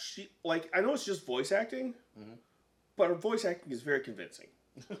she I know it's just voice acting, but her voice acting is very convincing.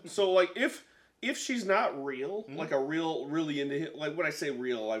 So if she's not real, like a really into him, like when I say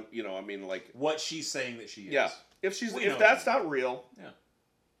real, I mean like what she's saying that she is. Yeah. If that's not real,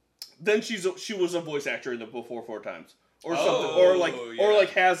 then she was a voice actor in the Before 4 Times or something, or like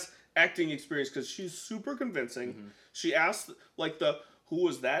has acting experience because she's super convincing. She asked who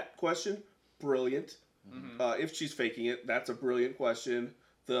was that question? Brilliant. If she's faking it, that's a brilliant question.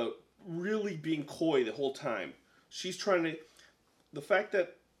 The really being coy the whole time. She's trying to... The fact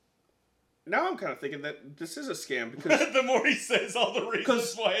that... Now I'm kind of thinking that this is a scam because... The more he says all the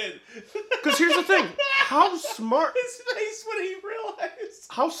reasons why it... Because here's the thing. How smart... His face when he realized.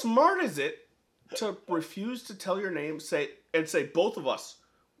 How smart is it to refuse to tell your name, say both of us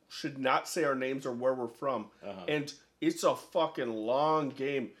should not say our names or where we're from. And it's a fucking long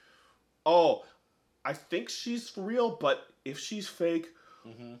game. Oh, I think she's for real, but if she's fake...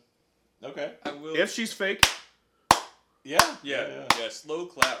 Okay. I will. If she's fake... Yeah. Slow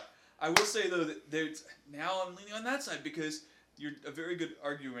clap. I will say though that there's now I'm leaning on that side because you're a very good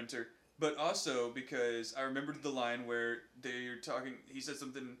argumenter, but also because I remembered the line where they're talking. He said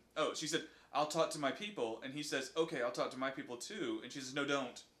something. Oh, she said, "I'll talk to my people," and he says, "Okay, I'll talk to my people too." And she says, "No,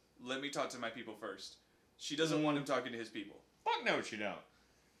 don't. Let me talk to my people first." She doesn't want him talking to his people. Fuck no, she don't.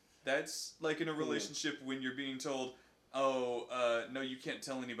 That's like in a relationship when you're being told, "Oh, no, you can't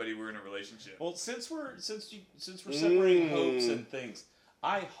tell anybody we're in a relationship." Well, since we're separating hopes and things,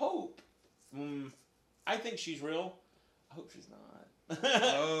 I hope. I think she's real. I hope she's not.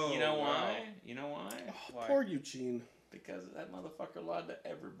 Oh, you know wow. why? You know why? Why? Poor Eugene. Because that motherfucker lied to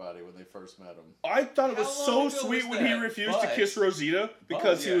everybody when they first met him. I thought it was How so long ago sweet was when he that? refused to But- kiss Rosita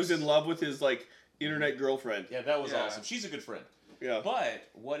because he was yes. in love with his, like, internet girlfriend. Yeah, that was Yeah. awesome. She's a good friend. Yeah. But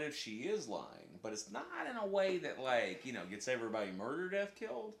what if she is lying? But it's not in a way that, like, you know, gets everybody murder, death,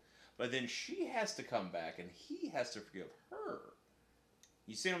 killed. But then she has to come back and he has to forgive her.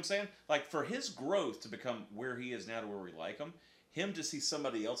 You see what I'm saying? Like, for his growth to become where he is now to where we like him to see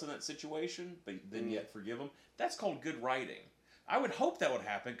somebody else in that situation, but then yet forgive him, that's called good writing. I would hope that would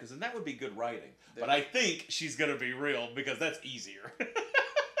happen, because then that would be good writing. But I think she's going to be real, because that's easier.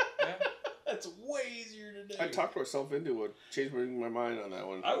 That's way easier to do. I talked myself into it, changing my mind on that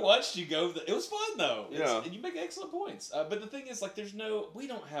one. I watched you go. It was fun though. Yeah. And you make excellent points. But the thing is, like, we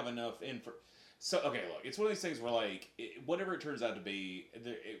don't have enough info. So okay, look, it's one of these things where, like, whatever it turns out to be,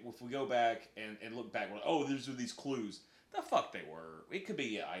 if we go back and look back, we're like, oh, these are these clues. The fuck they were. It could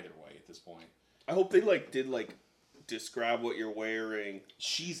be either way at this point. I hope they, like, did, like, describe what you're wearing.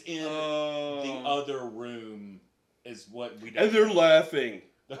 She's in the other room, is what we don't. And they're laughing.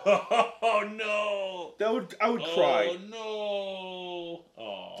 Oh no! I would cry. Oh no!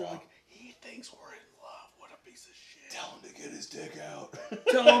 Oh. They're like, he thinks we're in love. What a piece of shit. Tell him to get his dick out.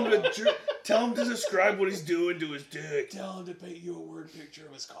 Tell him to describe what he's doing to his dick. Tell him to paint you a word picture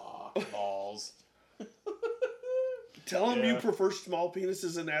of his cock and balls. Tell him you prefer small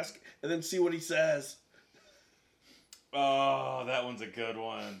penises and then see what he says. Oh, that one's a good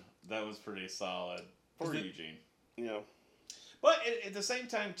one. That was pretty solid. Poor Eugene. Yeah. But at the same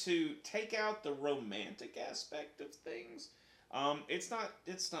time, to take out the romantic aspect of things, it's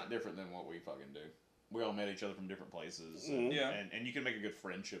not different than what we fucking do. We all met each other from different places, and you can make a good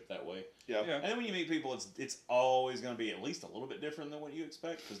friendship that way. Yeah. And then when you meet people, it's always going to be at least a little bit different than what you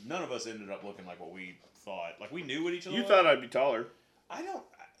expect, because none of us ended up looking like what we thought. Like, we knew what each other You was. thought I'd be taller. I don't.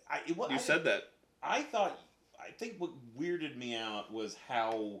 You said that. I think what weirded me out was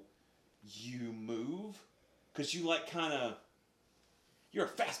how you move, because you, like, kind of. You're a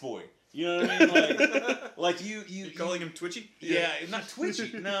fast boy. You know what I mean? Like you calling him twitchy? Yeah, not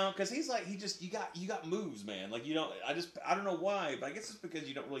twitchy. No, because he's like, you got moves, man. Like, you don't. I don't know why, but I guess it's because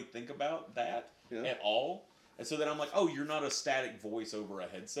you don't really think about that at all. And so then I'm like, oh, you're not a static voice over a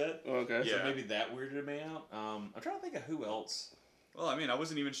headset. Okay. So maybe that weirded me out. I'm trying to think of who else. Well, I mean, I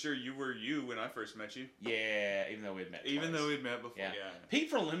wasn't even sure you were you when I first met you. Yeah, even though we'd met. Even twice. though we'd met before. Yeah. Yeah. Pete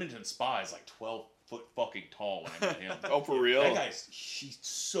from Leamington Spa is like 12 foot fucking tall when I met him. Oh, for real? That he's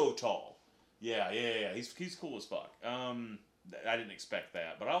so tall. Yeah. He's cool as fuck. I didn't expect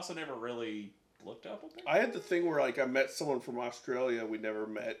that, but I also never really looked up with him. I had the thing where, like, I met someone from Australia we never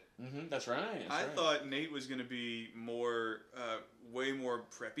met. Mm-hmm, that's right. I thought Nate was going to be way more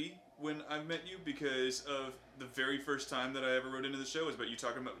preppy when I met you, because of the very first time that I ever wrote into the show was about you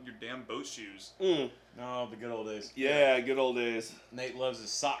talking about your damn boat shoes. Mm. Oh, the good old days. Yeah, good old days. Nate loves his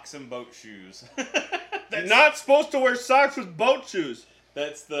socks and boat shoes. You're not supposed to wear socks with boat shoes.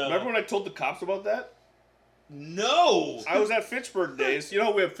 That's the... Remember when I told the cops about that? No! I was at Fitchburg Days. You know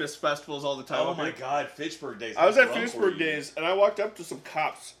we have fist festivals all the time. Oh my god, Fitchburg Days. I was at Fitchburg Days, and I walked up to some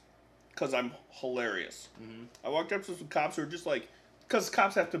cops, because I'm hilarious. Mm-hmm. I walked up to some cops who were just like, because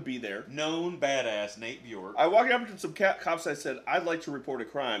cops have to be there. Known badass Nate Bjork. I walked up to some cops, I said, I'd like to report a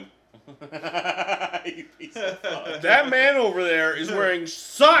crime. You piece of fuck. That man over there is wearing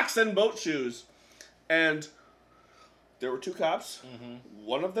socks and boat shoes. And There were two cops. Mm-hmm.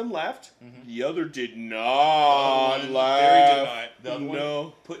 One of them laughed. Mm-hmm. The other did not laugh. Very did not. The other No.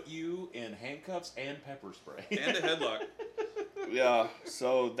 one put you in handcuffs and pepper spray. And a headlock. Yeah,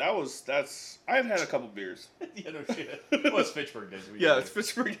 so that's. I've had a couple beers. Yeah, no shit. Well, it's Fitchburg Days. Yeah, it's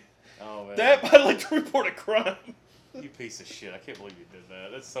Pittsburgh. Oh, man. That I'd like to report a crime. You piece of shit. I can't believe you did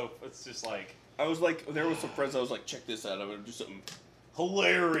that. That's so... It's just like... I was like, there was some friends. I was like, check this out. I'm gonna do something.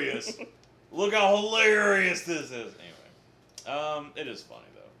 Hilarious. Look how hilarious this is. Anyway, it is funny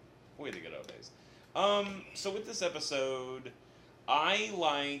though. Way the good old days. So with this episode, I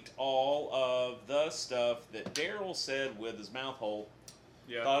liked all of the stuff that Daryl said with his mouth hole.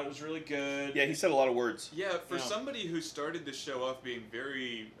 Yeah. Thought it was really good. Yeah, he said a lot of words. Yeah, for Yeah. somebody who started the show off being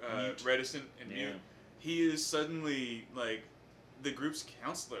very Mute. reticent and Yeah. mute, he is suddenly like the group's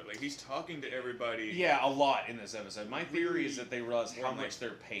counselor. Like he's talking to everybody. Yeah, a lot in this episode. My theory is Really that they realize how warmly. much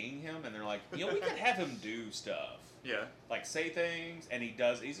they're paying him, and they're like, you know, we could have him do stuff. Yeah. Like say things, and he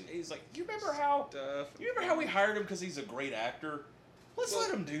does. He's like, you remember how we hired him because he's a great actor? Let's Well,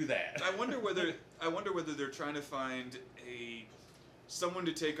 let him do that. I wonder whether they're trying to find someone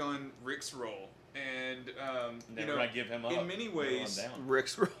to take on Rick's role, and They're gonna give him up. in many They're going ways, down.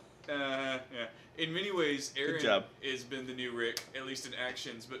 Rick's. yeah. In many ways, Aaron job. has been the new Rick, at least in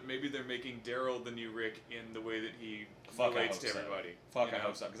actions. But maybe they're making Daryl the new Rick in the way that he Fuck, relates I to hope everybody. So. Fuck, you I know?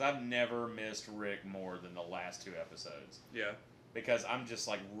 hope so. Because I've never missed Rick more than the last 2 episodes. Yeah. Because I'm just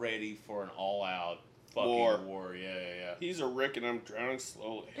like ready for an all-out fucking war. Yeah. He's a Rick, and I'm drowning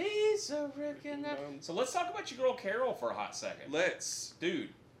slowly. He's a Rick and So let's talk about your girl Carol for a hot second. Let's.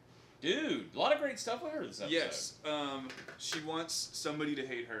 Dude, a lot of great stuff with her this episode. Yes. She wants somebody to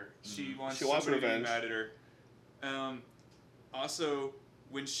hate her. She wants She wants somebody revenge. to be mad at her. Also,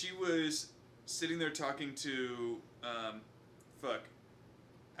 when she was sitting there talking to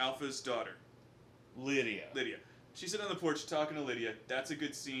Alpha's daughter, Lydia. She's sitting on the porch talking to Lydia. That's a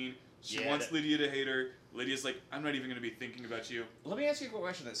good scene. She Yeah, wants that- Lydia to hate her. Lydia's like, I'm not even going to be thinking about you. Let me ask you a quick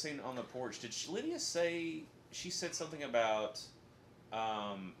question. That scene on the porch, did Lydia say, she said something about,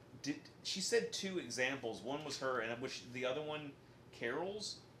 she said 2 examples. One was her, and which the other one,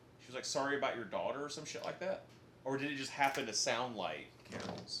 Carol's? She was like, sorry about your daughter or some shit like that? Or did it just happen to sound like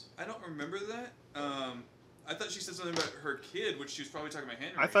Carol's? I don't remember that. I thought she said something about her kid, which she was probably talking about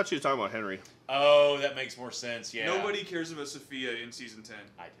Henry. I thought she was talking about Henry. Oh, that makes more sense, yeah. Nobody cares about Sophia in season 10.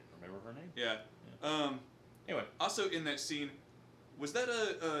 I didn't remember her name. Yeah. Anyway. Also in that scene, was that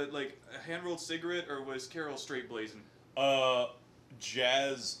a hand-rolled cigarette, or was Carol straight blazing?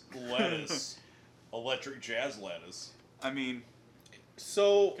 Jazz lettuce. Electric jazz lettuce. I mean,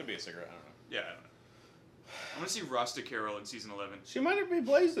 So Could be a cigarette, I don't know. yeah, I don't know. I want to see Rasta Carol in season 11. she might be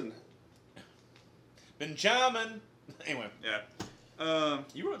blazing. Benjamin! Anyway. Yeah.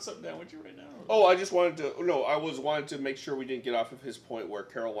 You wrote something down, would you, right now? Oh, I just wanted to. No, I was wanting to make sure we didn't get off of his point where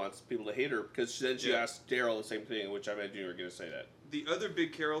Carol wants people to hate her, because then she Yeah. asked Daryl the same thing, which I imagine you were going to say that. The other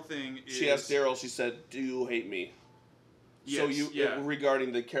big Carol thing is... She asked Daryl. She said, "Do you hate me?" So Yes, you yeah.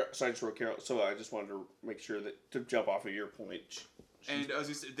 regarding the side story Carol. So I just wanted to make sure that to jump off of your point. And as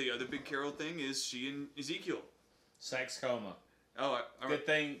you said, the other big Carol thing is she and Ezekiel. Sex coma. Oh, Good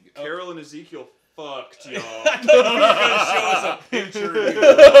thing. Carol and Ezekiel fucked, y'all. I know you were going to show us a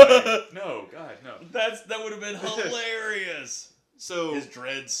picture. No, God, no. That would have been hilarious. So His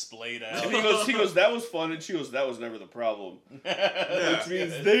dreads splayed out. And he goes, that was fun, and she goes, that was never the problem. Yeah. Which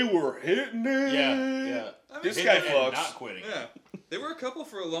means they were hitting it. Yeah. This And- guy and fucks. not quitting. yeah, they were a couple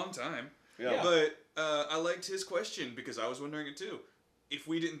for a long time. Yeah. But I liked his question because I was wondering it too. If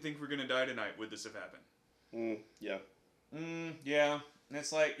we didn't think we were gonna die tonight, would this have happened? Yeah. Yeah. And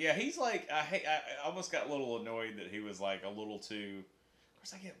it's like, yeah, he's like, I almost got a little annoyed that he was like a little too. Of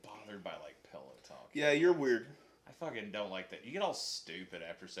course, I get bothered by like pillow talk. Yeah, you're weird. I fucking don't like that. You get all stupid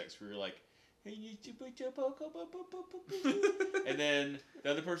after sex where you're like, and then the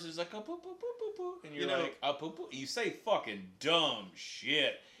other person is like, and you're like, you say fucking dumb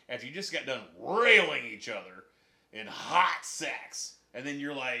shit after you just got done railing each other in hot sex, and then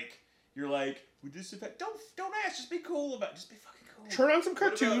you're like, would this affect? Don't ask. Just be cool about. Just be fucking cool. Turn on some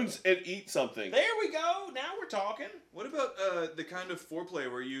cartoons and eat something. There we go. Now we're talking. What about the kind of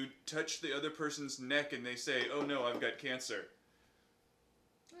foreplay where you touch the other person's neck and they say, "Oh no, I've got cancer"?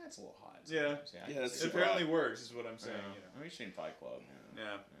 That's a little hot. Yeah. I Yeah, can that's see It that. apparently works, is what I'm saying. I mean, you've seen Fight Club.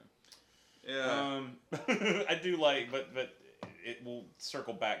 Yeah. I do like, but it will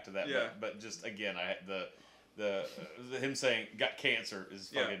circle back to that. Yeah. But just again, the him saying got cancer is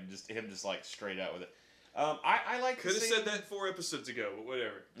fucking just him just like straight out with it. I like. Could have said that 4 episodes ago, but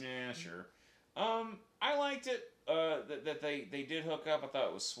whatever. Yeah, sure. I liked it. That they did hook up. I thought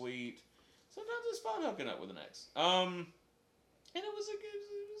it was sweet. sometimes it's fun hooking up with an ex. And it was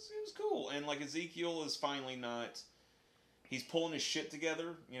cool. And like Ezekiel is finally not. He's pulling his shit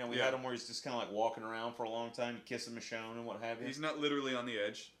together. You know, we had him where he's just kind of like walking around for a long time, kissing Michonne and what have you. He's not literally on the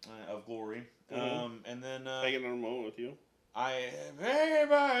edge of glory. And then hanging on a moment with you. I am hanging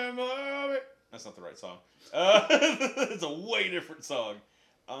by a moment. That's not the right song. It's a way different song.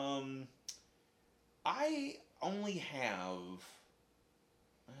 I only have,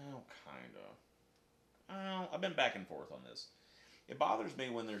 I've been back and forth on this. It bothers me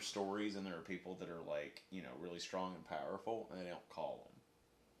when there's stories and there are people that are like, you know, really strong and powerful and they don't call them.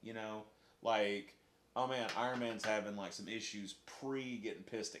 You know, like, oh man, Iron Man's having like some issues getting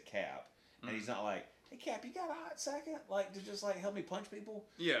pissed at Cap, and he's not like, hey Cap, you got a hot second, like to just like help me punch people?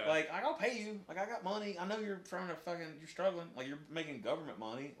 Yeah. Like I'll pay you. Like I got money. I know you're you're struggling. Like you're making government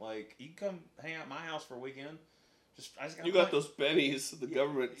money. Like you can come hang out at my house for a weekend. You got those bennies, the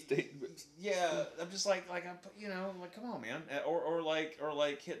government statements. Yeah, I'm just like you know, like come on, man, or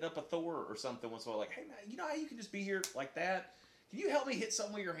like hitting up a Thor or something once in a while. Like, hey man, you know how you can just be here like that? Can you help me hit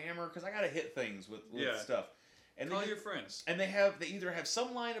something with your hammer? Because I gotta hit things with stuff. And call your friends. And they either have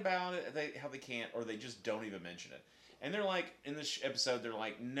some line about it, how they can't, or they just don't even mention it. And they're like in this episode, they're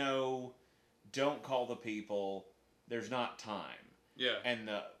like, no, don't call the people. There's not time. Yeah. And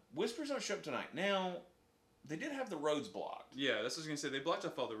the Whispers don't show up tonight. Now, they did have the roads blocked. Yeah, that's what I was gonna say. They blocked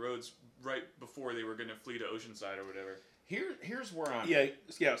off all the roads right before they were gonna flee to Oceanside or whatever. Here's where I'm.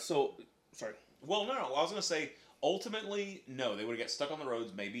 Yeah. So sorry. Well, no. I was gonna say ultimately, no. They would have got stuck on the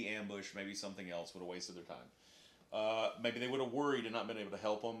roads, maybe ambushed, maybe something else would have wasted their time. Maybe they would have worried and not been able to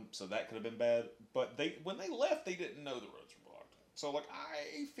help them, so that could have been bad. But when they left, they didn't know the roads were blocked. So like,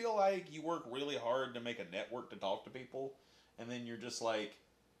 I feel like you work really hard to make a network to talk to people, and then you're just like.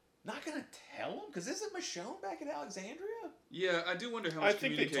 Not gonna tell them? Because isn't Michonne back in Alexandria? Yeah, I do wonder how much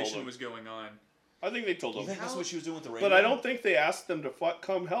communication was going on. I think they told them. You think that's what she was doing with the radio? But I don't think they asked them to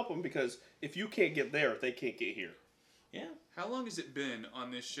come help them, because if you can't get there, they can't get here. Yeah. How long has it been on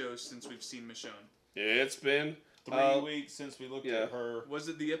this show since we've seen Michonne? It's been 3 weeks since we looked at her. Was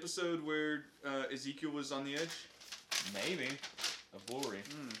it the episode where Ezekiel was on the edge? Maybe. Of glory.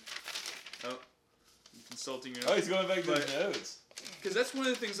 Oh, I'm consulting your notes. Oh, he's going back to his notes. Because that's one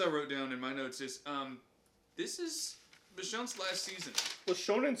of the things I wrote down in my notes is, this is Michonne's last season. Was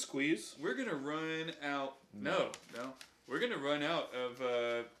Shonen Squeeze? We're going to run out... No. We're going to run out of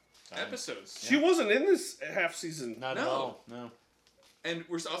episodes. She wasn't in this half season. Not at all. No. And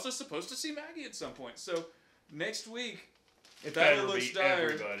we're also supposed to see Maggie at some point. So, next week... Battle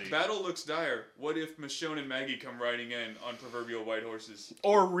looks dire. What if Michonne and Maggie come riding in on proverbial white horses?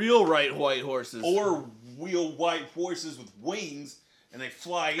 Or real white horses. Or real white horses with wings, and they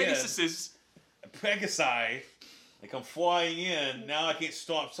fly Pegasuses. in. Pegasi. They come flying in. Now I can't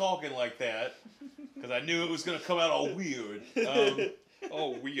stop talking like that, because I knew it was going to come out all weird. Weird.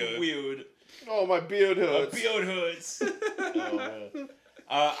 Oh, my beard hurts. My beard hurts.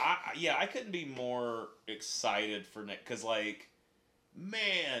 I couldn't be more excited for Nick, because, like,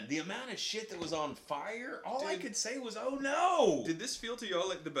 man, the amount of shit that was on fire, I could say was, oh no! Did this feel to y'all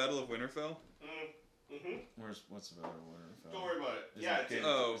like the Battle of Winterfell? What's the Battle of Winterfell? Don't worry about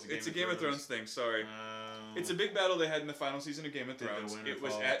it. It's a Game of Thrones thing, sorry. It's a big battle they had in the final season of Game of Thrones. It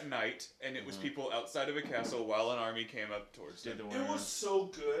was at night, and it was people outside of a castle while an army came up towards them. It was so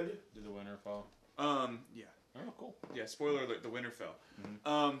good. Did the winter fall? Yeah. Oh, cool. Yeah, spoiler alert, the winter fell.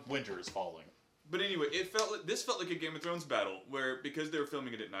 Winter is falling. But anyway, this felt like a Game of Thrones battle, where because they were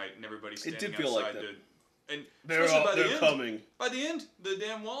filming it at night and everybody's standing it did feel outside like that. And they're coming. By the end, the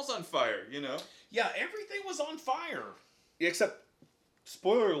damn wall's on fire, you know? Yeah, everything was on fire. Except,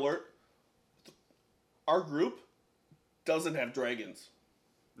 spoiler alert, our group doesn't have dragons.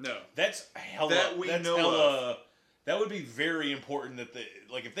 No. That's hella... That would be very important that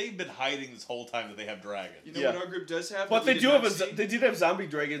if they've been hiding this whole time that they have dragons. You know what our group does have? But they did have zombie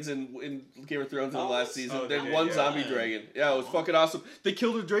dragons in Game of Thrones in the last season. They had one zombie dragon. Yeah, it was fucking awesome. They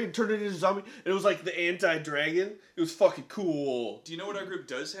killed a dragon, turned it into a zombie, and it was like the anti-dragon. It was fucking cool. Do you know what our group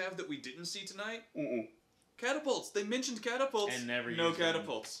does have that we didn't see tonight? Catapults. They mentioned catapults. And never no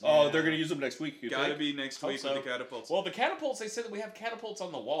catapults. Them. Oh, they're going to use them next week. Gotta be next week with the catapults. Well, the catapults, they said that we have catapults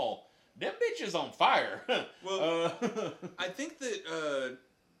on the wall. Them bitches on fire. Well, I think that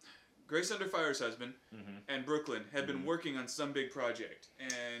Grace Underfire's husband and Brooklyn have been working on some big project,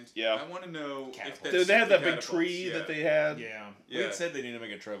 and I want to know if that's they had that big tree that they had. Yeah. We had said they need to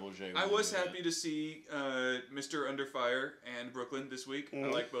make a trebuchet. I was happy to see Mr. Underfire and Brooklyn this week. I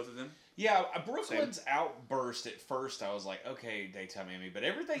like both of them. Yeah, Brooklyn's outburst at first, I was like, okay, Daytime Emmy, but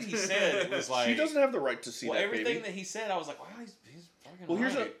everything he said was like... She doesn't have the right to see that, everything that he said, I was like, wow, he's fucking Well,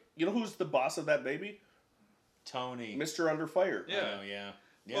 right. You know who's the boss of that baby? Tony. Mr. Under Fire. Yeah. Oh, yeah.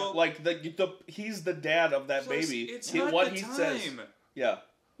 Yeah. Well, Like he's the dad of that plus, baby. It's He- not what the he time. says. Yeah.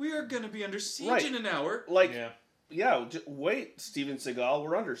 We are gonna be under siege Right. in an hour. Like Yeah. yeah. Wait, Steven Seagal,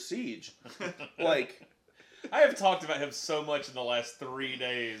 we're under siege. Like I have talked about him so much in the last 3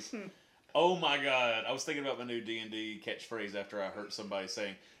 days. Oh my god. I was thinking about my new D&D catchphrase after I heard somebody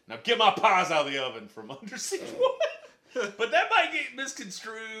saying, "Now get my pies out of the oven from under siege." But that might get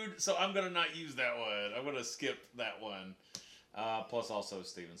misconstrued, so I'm going to not use that one. I'm going to skip that one. Plus also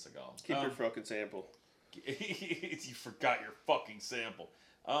Steven Seagal. keep your fucking sample. You forgot your fucking sample.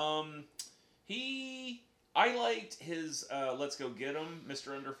 I liked his "Let's Go Get 'Em,"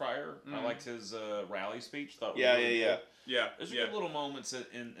 Mr. Under Fire. I liked his rally speech. Thought it was Yeah, really yeah, good. Yeah. There's yeah. good little moments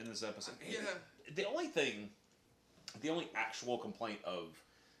in this episode. Yeah. The only actual complaint of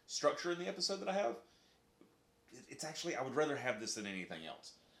structure in the episode that I have, it's actually, I would rather have this than anything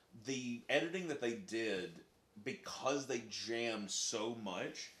else. The editing that they did, because they jammed so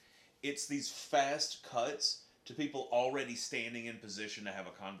much, it's these fast cuts to people already standing in position to have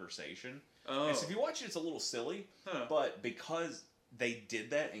a conversation. Oh. And so if you watch it, it's a little silly, Huh. but because they did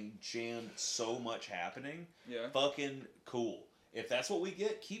that and jammed so much happening, Yeah. fucking cool. If that's what we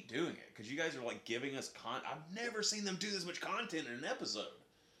get, keep doing it, because you guys are like giving us I've never seen them do this much content in an episode.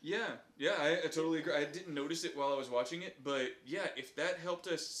 Yeah, I totally agree. I didn't notice it while I was watching it, but yeah, if that helped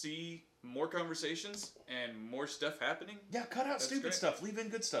us see more conversations and more stuff happening, Yeah, cut out That's stupid great. stuff. Leave in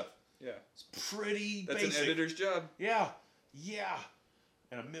good stuff. yeah, It's pretty that's basic. an editor's job. Yeah,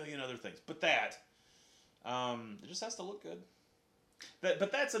 and a million other things. But it just has to look good.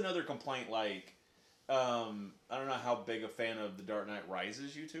 But that's another complaint. Like, I don't know how big a fan of The Dark Knight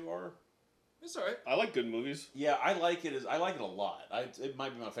Rises you two are. It's all right. I like good movies. Yeah, I like it a lot. It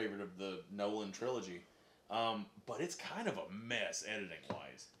might be my favorite of the Nolan trilogy. But it's kind of a mess editing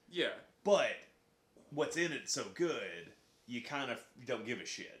wise. Yeah, But what's in it so good, you don't give a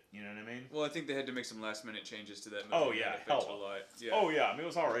shit. You know what I mean? well, I think they had to make some last minute changes to that movie. Oh, yeah, that affected hell. a lot. Yeah. Oh yeah, I mean it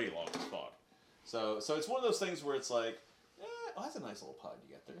was already long as fuck. So it's one of those things where it's like, that's a nice little pod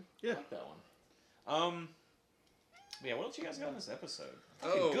you got there. Yeah. I like that one. Yeah, what else you guys got on this episode?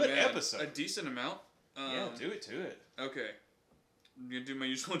 Oh, good man, episode. A decent amount. Yeah, do it. Okay. I'm gonna do my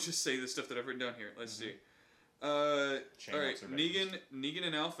usual, just say the stuff that I've written down here. Let's see. Chain All right, observations. Negan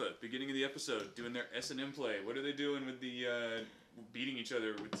and Alpha, beginning of the episode, doing their S&M play. What are they doing with the beating each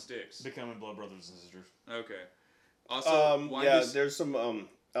other with sticks? Becoming blood brothers and sisters. Okay. Also, why does, there's some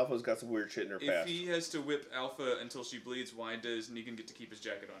Alpha's got some weird shit in her if past. he has to whip Alpha until she bleeds, why does Negan get to keep his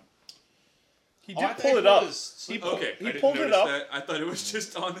jacket on? He I did thought pull he it up. was- He Okay, he I didn't pulled it notice up. that. I thought it was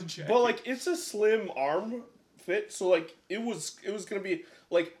just on the jacket. But like it's a slim arm fit, so like it was gonna be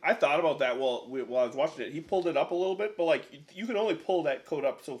like I thought about that while I was watching it. He pulled it up a little bit, but like you can only pull that coat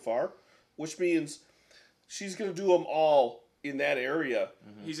up so far, which means she's gonna do them all in that area.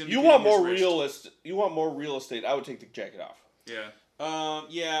 He's You indicating want his more wrist. You want more real estate. I would take the jacket off. Yeah.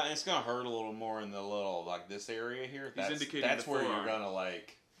 Yeah, and it's gonna hurt a little more in the little like this area here. He's indicating that's the where forearm. you're gonna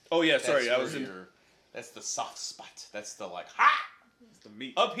like. Oh yeah, That's sorry, I where was in. That's the soft spot. That's the like ha. It's the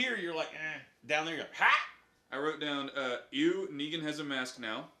meat. Up here you're like Down there you're like ha. I wrote down, Negan has a mask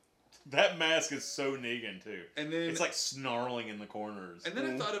now. That mask is so Negan too. And then It's like snarling in the corners. And then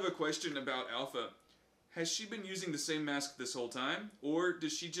I thought of a question about Alpha. Has she been using the same mask this whole time? Or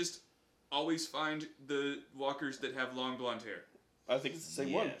does she just always find the walkers that have long blonde hair? I think it's the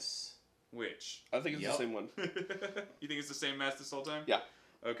same one. Yes. Which? I think it's Yep. the same one. You think it's the same mask this whole time? Yeah.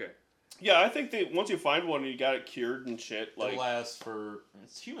 Okay. Yeah, I think that once you find one and you got it cured and shit, like It'll last for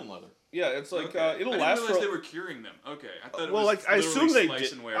it's human leather. yeah, it's like Okay. it'll I last didn't for. realize they were curing them. Okay. I thought it Well, was like I literally assume they slice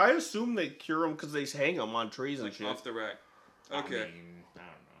did. and wear. I assume they cure them because they hang them on trees and like shit. off the rack. Okay. I mean, I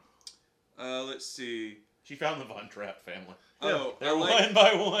don't know. Let's see. She found the Von Trapp family. Oh, They're I like, one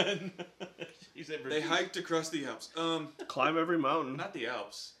by one. She said they hiked across the Alps. Climb every mountain. Not the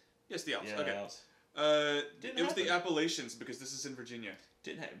Alps. Yes, the Alps. Yeah, Okay. Alps. It was the Appalachians because this is in Virginia.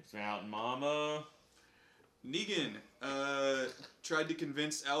 Didn't have Mountain Mama. Negan tried to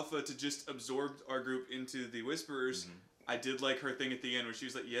convince Alpha to just absorb our group into the Whisperers. I did like her thing at the end where she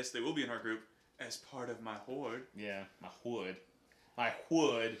was like, yes, they will be in our group as part of my horde. Yeah, my hood. My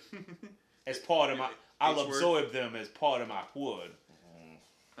hood. As part of my. I'll H word. absorb them as part of my hood.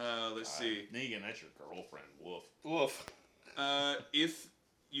 Let's see. Negan, that's your girlfriend. Woof. Woof. If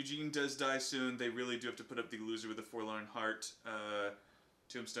Eugene does die soon, they really do have to put up the loser with a forlorn heart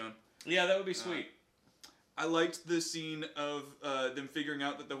tombstone. Yeah, that would be sweet. I liked the scene of them figuring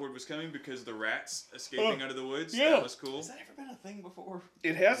out that the horde was coming because the rats escaping out of the woods. yeah. That was cool. Has that ever been a thing before?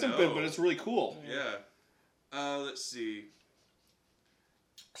 It hasn't been, No. but it's really cool. Yeah. Let's see.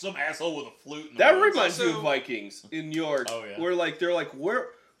 Some asshole with a flute. In the That woods. reminds me Also- of Vikings in New York. Oh, yeah. Where like they're like where,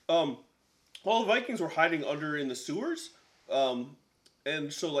 all the Vikings were hiding under in the sewers,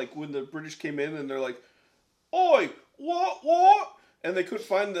 and so like when the British came in and they're like, "Oi, what?" And they couldn't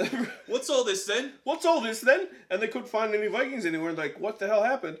find the. What's all this then? What's all this then? And they couldn't find any Vikings anywhere. And like, what the hell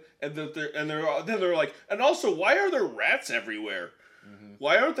happened? And then they're like, and also, why are there rats everywhere?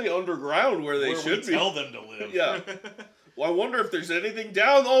 Why aren't they underground where they Where should we be? tell them to live. Yeah. Well, I wonder if there's anything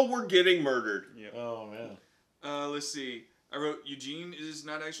down. Oh, we're getting murdered. Oh man. Let's see. I wrote Eugene is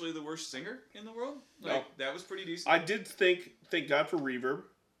not actually the worst singer in the world. No. Like that was pretty decent. I did thank God for reverb.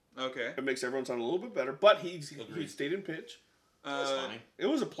 Okay. It makes everyone sound a little bit better. But he Agreed. stayed in pitch. That's funny. It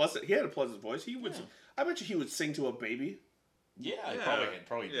was he had a pleasant voice. He would. I bet you he would sing to a baby. Yeah, he Yeah.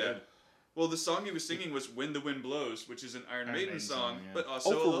 probably Yeah. did. Well, the song he was singing was "When the Wind Blows," which is an Iron Iron Maiden Maiden song, song, yeah. but also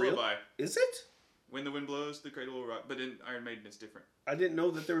Oh, a for real? lullaby. Is it? When the wind blows, the cradle will rock. But in Iron Maiden, it's different. I didn't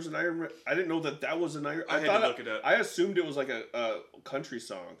know that there was an Iron. I didn't know that was an Iron. I had to thought look it up. I assumed it was like a country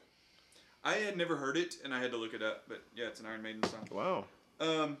song. I had never heard it, and I had to look it up. But yeah, it's an Iron Maiden song. Wow.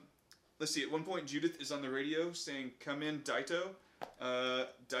 Let's see. At one point, Judith is on the radio saying, "Come in, Daito."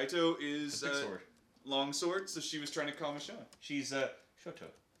 Daito is Big sword. longsword, so she was trying to call Michonne. She's Shoto.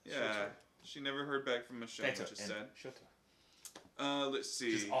 Yeah, she never heard back from Michonne, which is sad. Shoto. Let's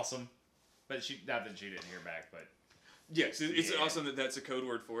see. She's awesome, but not that she didn't hear back, but Yes, it's Yeah. awesome that that's a code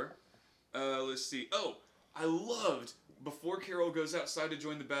word for her. Let's see. Oh, I loved before Carol goes outside to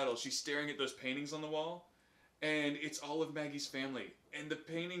join the battle. She's staring at those paintings on the wall, and it's all of Maggie's family. And the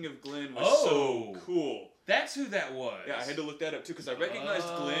painting of Glenn was so cool. that's who that was. Yeah, I had to look that up too because I recognized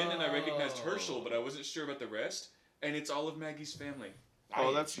Glenn and I recognized Herschel, but I wasn't sure about the rest. And it's all of Maggie's family.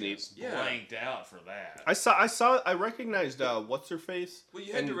 Oh, that's neat. just Yeah. blanked out for that. I recognized what's her face. Well,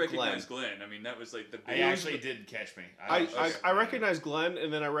 you had and to recognize Glenn. I mean, that was like the big. I actually did catch me. I recognized Glenn,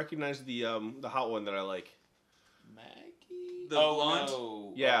 and then I recognized the hot one that I like. Maggie. The blonde?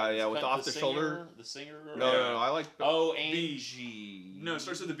 No. Yeah, with the off the shoulder. The singer. No, I like. Oh, Angie. No, it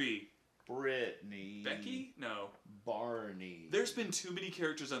starts with a B. Brittany. Becky? No. Barney. There's been too many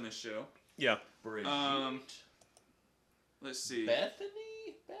characters on this show. Yeah. Bridget. Let's see.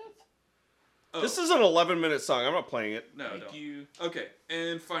 Bethany. Beth. Oh, This is an 11-minute song. I'm not playing it. no, Thank don't. you. Okay,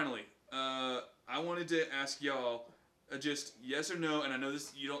 and finally, I wanted to ask y'all just yes or no, and I know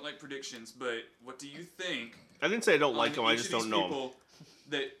this you don't like predictions, but what do you think? I didn't say I don't like on them. I each just of these don't know them. people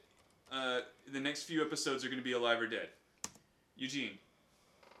that the next few episodes are going to be alive or dead? Eugene.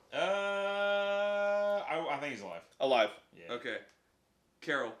 I think he's alive. Alive. Yeah. Okay.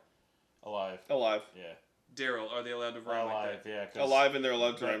 Carol. Alive. Alive. Yeah. Daryl. Are they allowed to run Alive. like that? Yeah. 'cause- Alive, and they're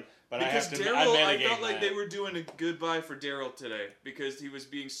allowed to run. But Because I have to. Daryl, I, I mitigate felt like that. they were doing a goodbye for Daryl today because he was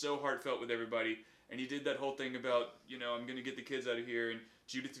being so heartfelt with everybody, and he did that whole thing about I'm gonna get the kids out of here, and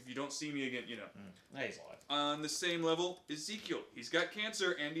Judith, if you don't see me again, Yeah, he's alive. On the same level, Ezekiel. He's got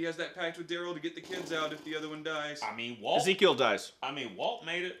cancer, and he has that pact with Daryl to get the kids out if the other one dies. I mean, Walt. Ezekiel dies. Walt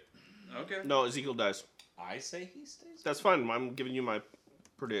made it. Okay. No, Ezekiel dies. I say he stays. That's fine. I'm giving you my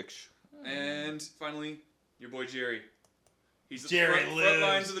prediction. And finally, your boy Jerry. He's at Jerry the front lives.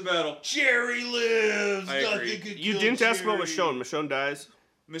 lines of the battle. Jerry lives. I agree. Nothing could You kill didn't ask about Jerry. Michonne. Michonne dies.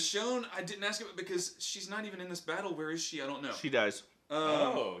 Michonne, I didn't ask about because she's not even in this battle. Where is she? I don't know. She dies.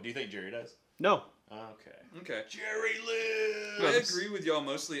 Oh, do you think Jerry does? No. Okay. Okay. Jerry I lives. agree with y'all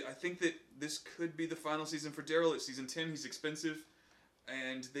mostly. I think that this could be the final season for Daryl. It's season 10. He's expensive.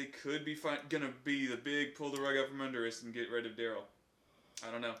 And they could be gonna be the big pull the rug out from under us and get rid of Daryl.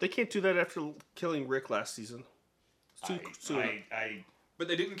 I don't know. They can't do that after killing Rick last season. It's too soon. But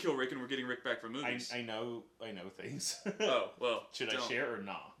they didn't kill Rick, and we're getting Rick back for movies. I know things. Oh, well. Should I don't. share or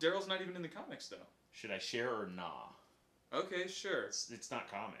nah? Daryl's not even in the comics, though. Should I share or nah? Okay, sure. It's not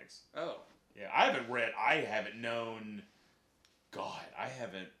comics. Oh. Yeah, I haven't known. God, I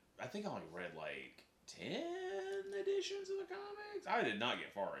think I only read like 10 editions of the comics. I did not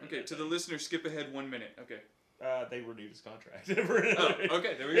get far into Okay, that to the thing. listener, skip ahead 1 minute. Okay. They renewed his contract. Oh,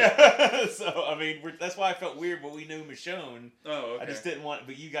 okay, there we go. Yeah, so I mean, that's why I felt weird, but we knew Michonne. Oh, okay. I just didn't want,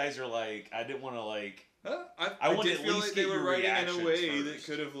 but you guys are like, I didn't want to like. Huh? I I wanted did to at feel least like they get were your writing in a reactions way that first.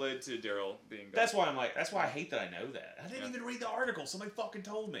 could have led to Daryl being gone. That's why I hate that I know that. I didn't Yeah. even read the article. Somebody fucking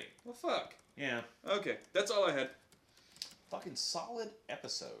told me. Well, fuck. Yeah. Okay, that's all I had. Fucking solid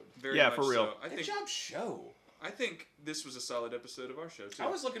episode. Very Yeah, much for real. So. Good job, show. I think this was a solid episode of our show too. I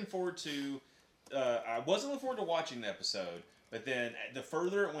was looking forward to. I wasn't looking forward to watching the episode, but then the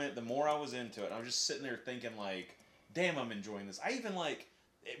further it went, the more I was into it. I was just sitting there thinking, like, "Damn, I'm enjoying this." I even like.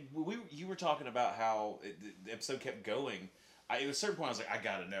 You were talking about how the episode kept going. At a certain point, I was like, "I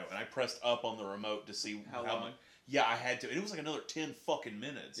gotta know," and I pressed up on the remote to see How long? Yeah, I had to. And it was like another 10 fucking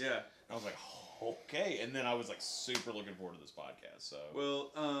minutes. Yeah. I was like, okay. And then I was like super looking forward to this podcast. So.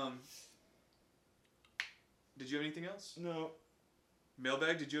 Well, did you have anything else? No.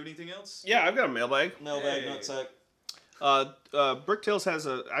 Mailbag, did you have anything else? Yeah, I've got a mailbag. Mailbag, Hey. nutsack. Bricktails has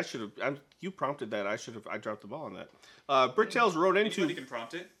a. You prompted that. I dropped the ball on that. Bricktails wrote into. Anybody can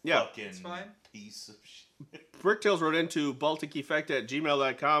prompt it. Yeah. Fucking It's fine. piece of shit. Bricktails wrote into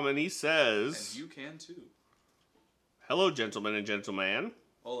balticeffect@gmail.com, and he And says, you can too. "Hello, gentlemen and gentleman.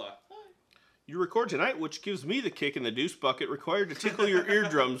 Hola. You record tonight, which gives me the kick in the deuce bucket required to tickle your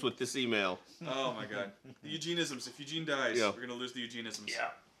eardrums with this email. Oh my god. The Eugenisms. If Eugene dies, Yeah. we're gonna lose the Eugenisms.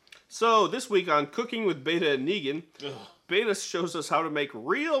 Yeah. So this week on Cooking with Beta and Negan, Beta shows us how to make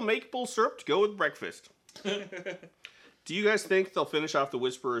real maple syrup to go with breakfast. Do you guys think they'll finish off the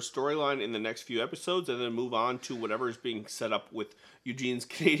Whisperer's storyline in the next few episodes and then move on to whatever is being set up with Eugene's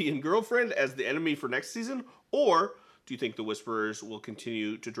Canadian girlfriend as the enemy for next season? Or do you think the Whisperers will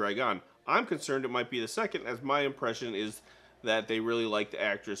continue to drag on? I'm concerned it might be the second, as my impression is that they really like the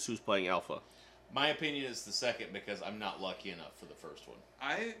actress who's playing Alpha. My opinion is the second because I'm not lucky enough for the first one.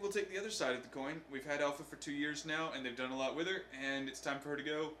 I will take the other side of the coin. We've had Alpha for 2 years now, and they've done a lot with her, and it's time for her to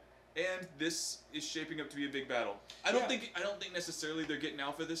go. And this is shaping up to be a big battle. I don't think necessarily they're getting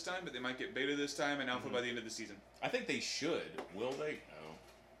Alpha this time, but they might get Beta this time and Alpha by the end of the season. I think they should. Will they? No.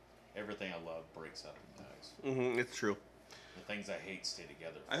 Everything I love breaks up and dies. It's true. The things I hate stay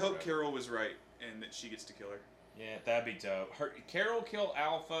together. I hope forever. Carol was right and that she gets to kill her. Yeah, that'd be dope. Carol kill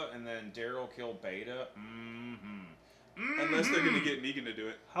Alpha and then Daryl kill Beta. Unless they're going to get Negan to do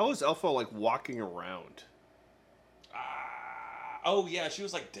it. How is Alpha, like, walking around? Oh yeah, she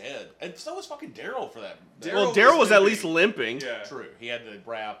was like dead, and so was fucking Daryl for that. Well, Daryl was at least limping. Yeah. True. He had the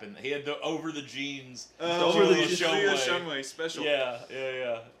wrap and he had the over the jeans. Julia Shumway. Shumway special.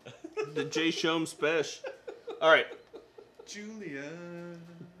 Yeah. The Jay Shum special. All right. Julia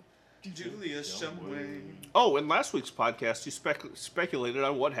Shumway. Oh, in last week's podcast, you speculated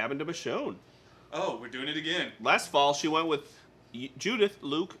on what happened to Michonne. Oh, we're doing it again. Last fall, she went with Judith,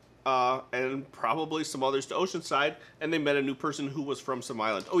 Luke, and probably some others to Oceanside, and they met a new person who was from some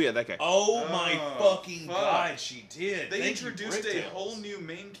island. Oh, yeah, that guy. Oh my fucking fuck. god, she did. They Thank you, introduced a Bricktails. whole new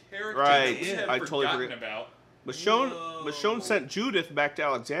main character Right. that we had I totally forgotten forgot. about. Michonne sent Judith back to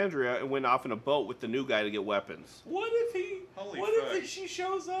Alexandria and went off in a boat with the new guy to get weapons. What if he? Holy what fuck. if she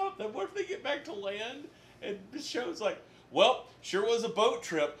shows up? Then what if they get back to land and Michonne's like, "Well, sure was a boat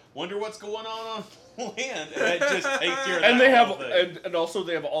trip. Wonder what's going on land," and that just takes care of that. And they have, whole thing. and also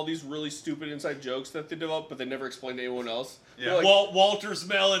they have all these really stupid inside jokes that they develop, but they never explain to anyone else. Yeah. They're like, Walter's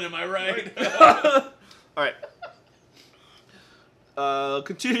melon. Am I right? all right.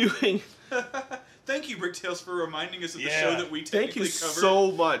 Continuing. Thank you, Bricktails, for reminding us of the Yeah. show that we Thank technically you covered.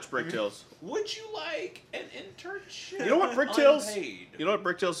 so much, Bricktails. Would you like an internship? You know what, Bricktails? Unpaid? You know what,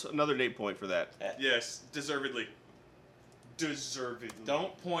 Bricktails? Another Nate point for that. Yes, deservedly. Deservedly.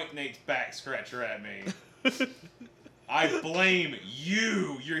 Don't point Nate's back scratcher at me. I blame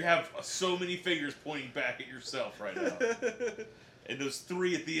you. You have so many fingers pointing back at yourself right now. And those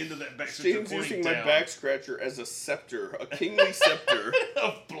three at the end of that back scratcher Steven's pointing using my down. back scratcher as a scepter, a kingly scepter.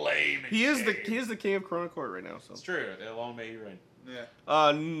 Of blame and He is the shame. king of Chronocourt right now. So. It's true. Long may you reign. Yeah.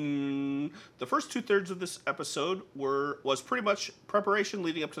 The first 2/3 of this episode was pretty much preparation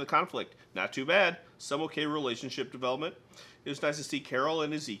leading up to the conflict. Not too bad. Some okay relationship development. It was nice to see Carol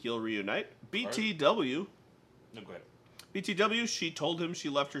and Ezekiel reunite. BTW. No, go ahead. BTW, she told him she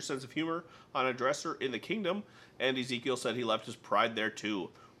left her sense of humor on a dresser in the kingdom, and Ezekiel said he left his pride there too.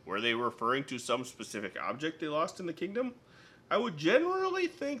 Were they referring to some specific object they lost in the kingdom? I would generally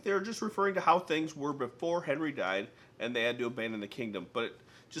think they were just referring to how things were before Henry died and they had to abandon the kingdom, but it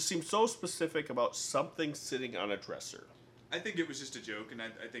just seems so specific about something sitting on a dresser. I think it was just a joke, and I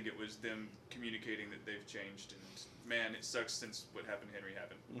think it was them communicating that they've changed. And man, it sucks since what happened to Henry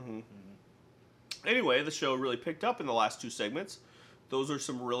happened. Anyway, the show really picked up in the last two segments. Those are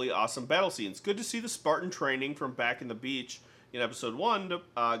some really awesome battle scenes. Good to see the Spartan training from back in the beach in episode 1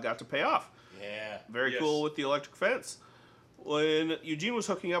 got to pay off. Yeah. Very Yes. cool with the electric fence. When Eugene was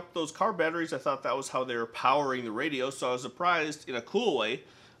hooking up those car batteries, I thought that was how they were powering the radio, so I was surprised in a cool way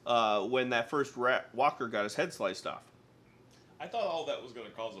when that first walker got his head sliced off. I thought all that was going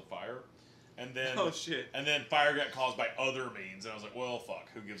to cause a fire. And then, Oh, shit. And then fire got caused by other means. And I was like, well, fuck.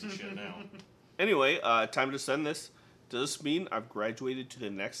 Who gives a shit now? Anyway, time to send this. Does this mean I've graduated to the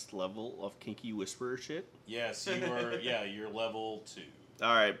next level of kinky whisperer shit? Yes, you are. Yeah, you're level 2.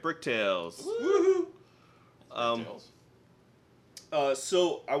 All right, Bricktails. Woohoo!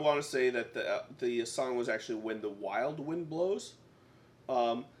 So I want to say that the song was actually "When the Wild Wind Blows,"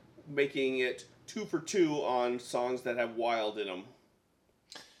 making it 2 for 2 on songs that have wild in them.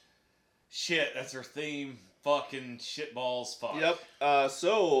 Shit, that's our theme. Fucking shitballs, fuck. Yep.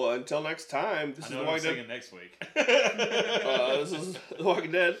 So until next time, this I is know The what I'm Walking Dead. singing next week. This is The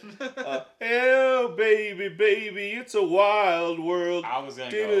Walking Dead. Oh, baby, baby, it's a wild world. I was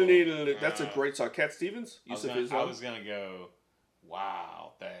gonna go. That's a great song. Cat Stevens? I was gonna go.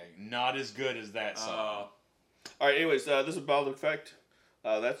 Wow, dang, not as good as that song. All right. Anyways, this is Bald Effect.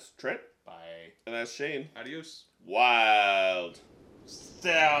 That's Trent. Bye. And that's Shane. Adios. Wild.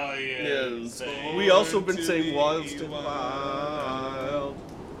 Stallion. Yes. We also been saying wild and wild.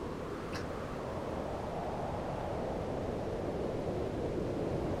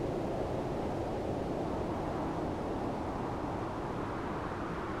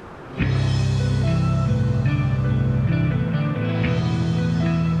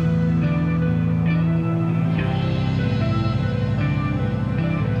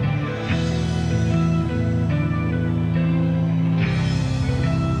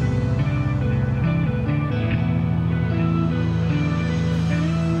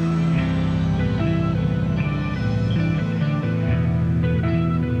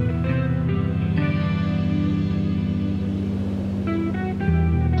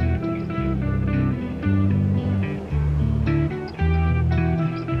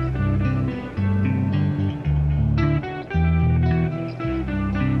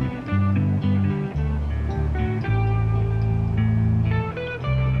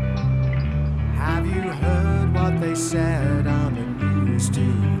 Have you heard what they said on the news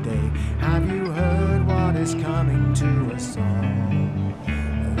today? Have you heard what is coming to us all?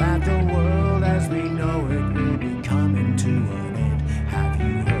 That the world as we know it will be coming to an end. Have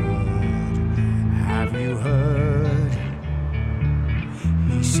you heard? Have you heard?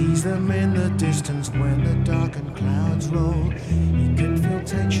 He sees them in the distance when the darkened clouds roll. He can feel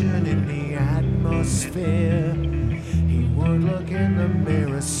tension in the atmosphere. He would look in the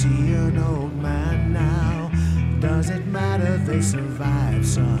mirror, see an old man now. Does it matter? They survive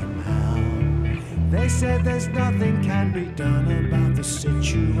somehow. They said there's nothing can be done about the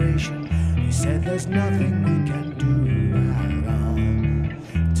situation. They said there's nothing we can do at all.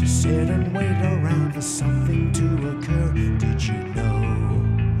 To sit and wait around for something to occur. Did you know?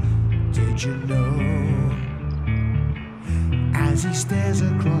 Did you know? As he stares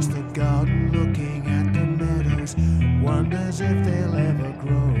across the garden looking at the meadows, wonders if they'll ever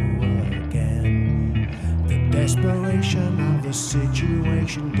grow again. The desperation of the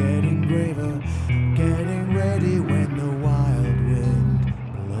situation getting graver, getting ready when the wild wind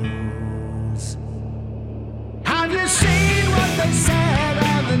blows. Have you seen what they said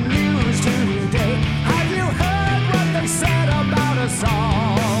on the news today? Have you heard what they said about us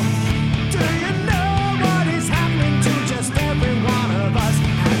all? Do you know what is happening to just every one of us?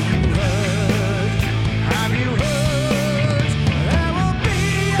 Have you heard? Have you heard? There will be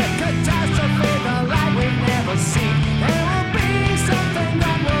a catastrophe, the light we've never seen. There will be something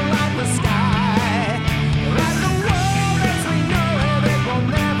that will light the sky. That the world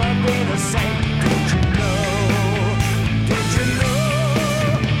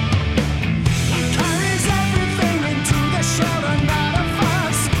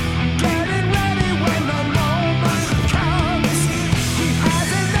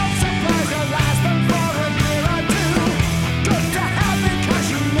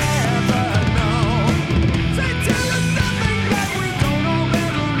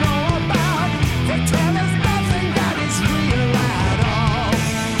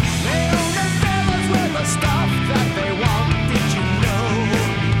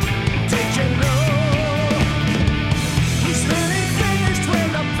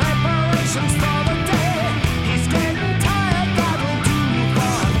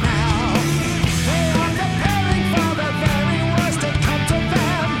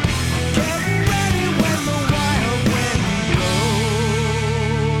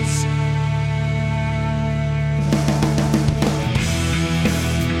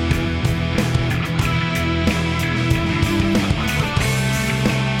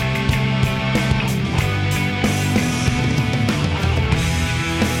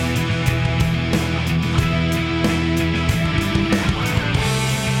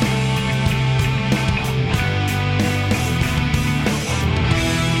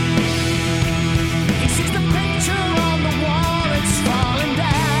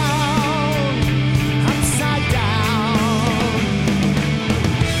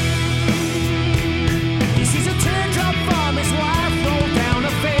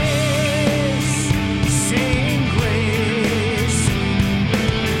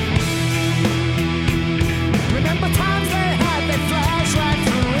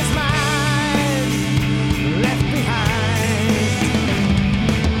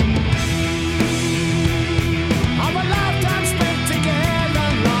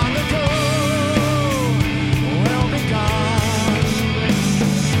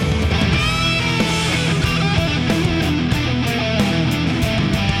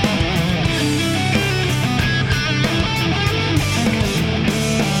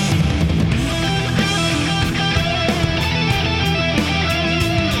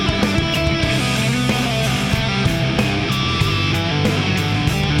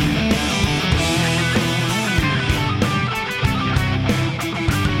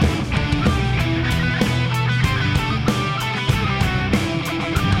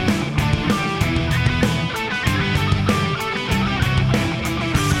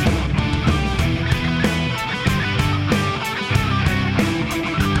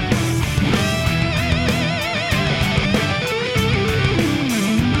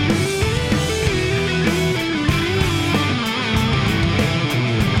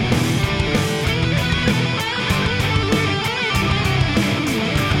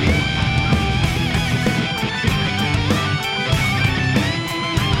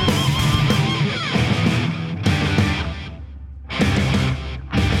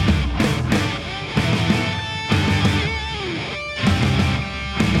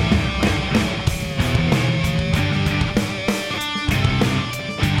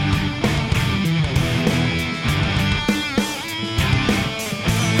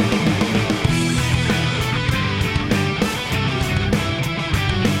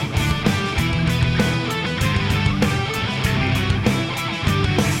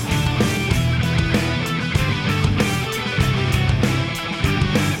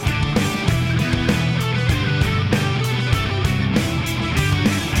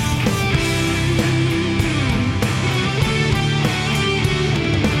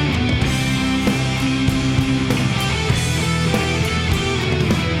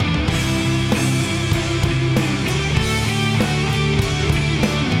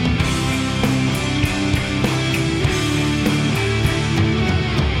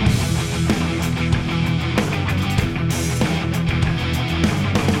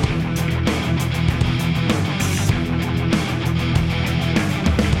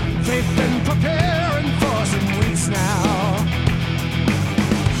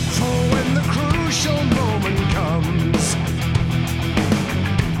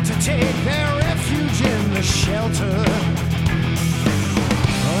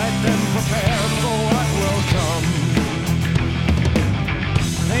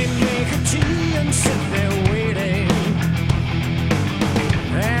and sit there waiting.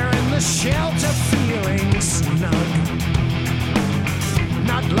 They're in the shelter feeling snug.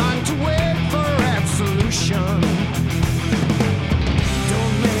 Not long to wait for absolution.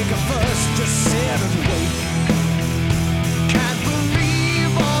 Don't make a fuss, just sit and wait. Can't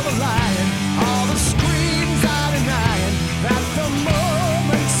believe all the lying, all the screams are denying that the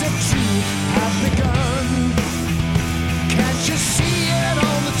moments of truth have begun. Can't you see it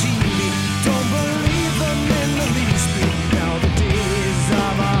on the TV? Don't believe them in the least bit. Now the days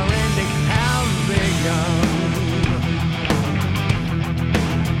of our ending have begun.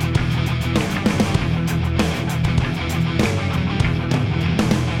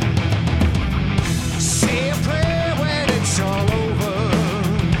 Say a prayer when it's all over.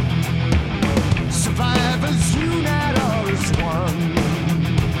 Survivors unite all as one.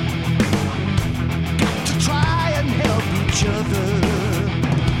 Got to try and help each other.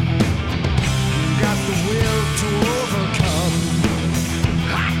 Got the will to overcome.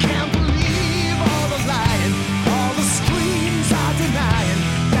 I can't believe all the lying, all the screams are denying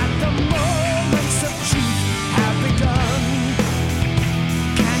that the moments of truth have begun.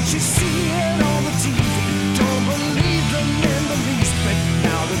 Can't you see it on the TV? Don't believe them in the least bit.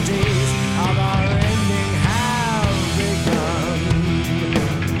 Now the days of our ending have begun.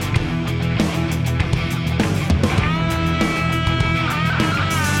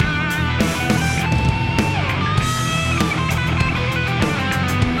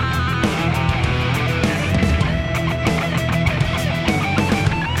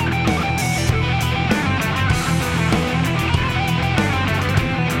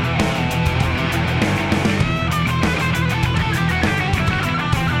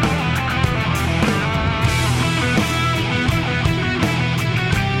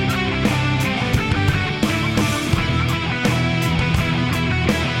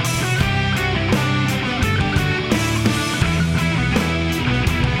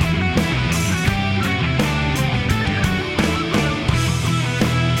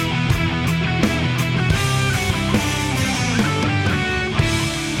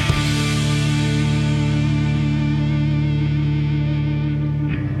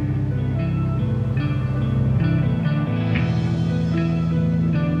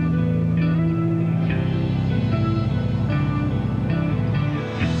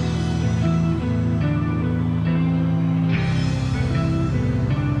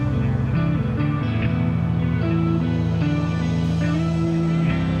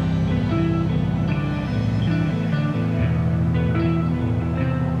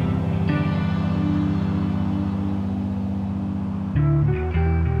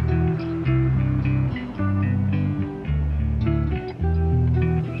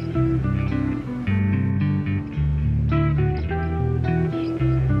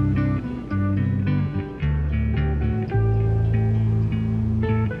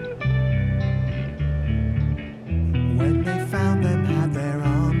 When they found them, had their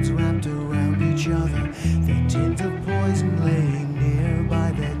arms wrapped around each other, the tint of poison laying near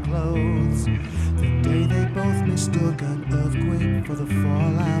by their clothes. The day they both mistook an earthquake for the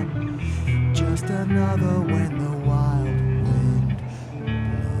fallout, just another when the wild wind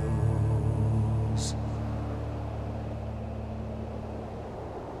blows.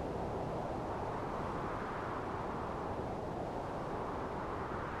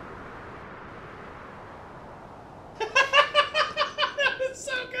 It's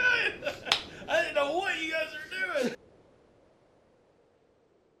so good. I didn't know what you guys are doing.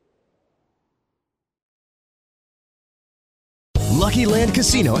 Lucky Land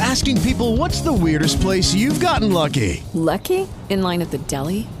Casino, asking people, what's the weirdest place you've gotten lucky? Lucky? In line at the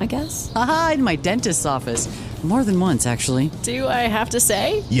deli, I guess? Aha, in my dentist's office. More than once, actually. Do I have to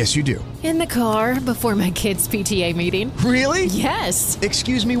say? Yes, you do. In the car before my kids' PTA meeting. Really? Yes.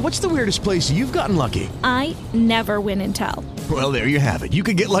 Excuse me, what's the weirdest place you've gotten lucky? I never win and tell. Well, there you have it. You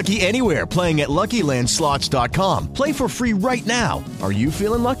can get lucky anywhere, playing at LuckyLandSlots.com. Play for free right now. Are you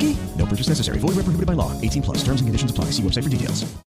feeling lucky? No purchase necessary. Void where prohibited by law. 18+. Terms and conditions apply. See website for details.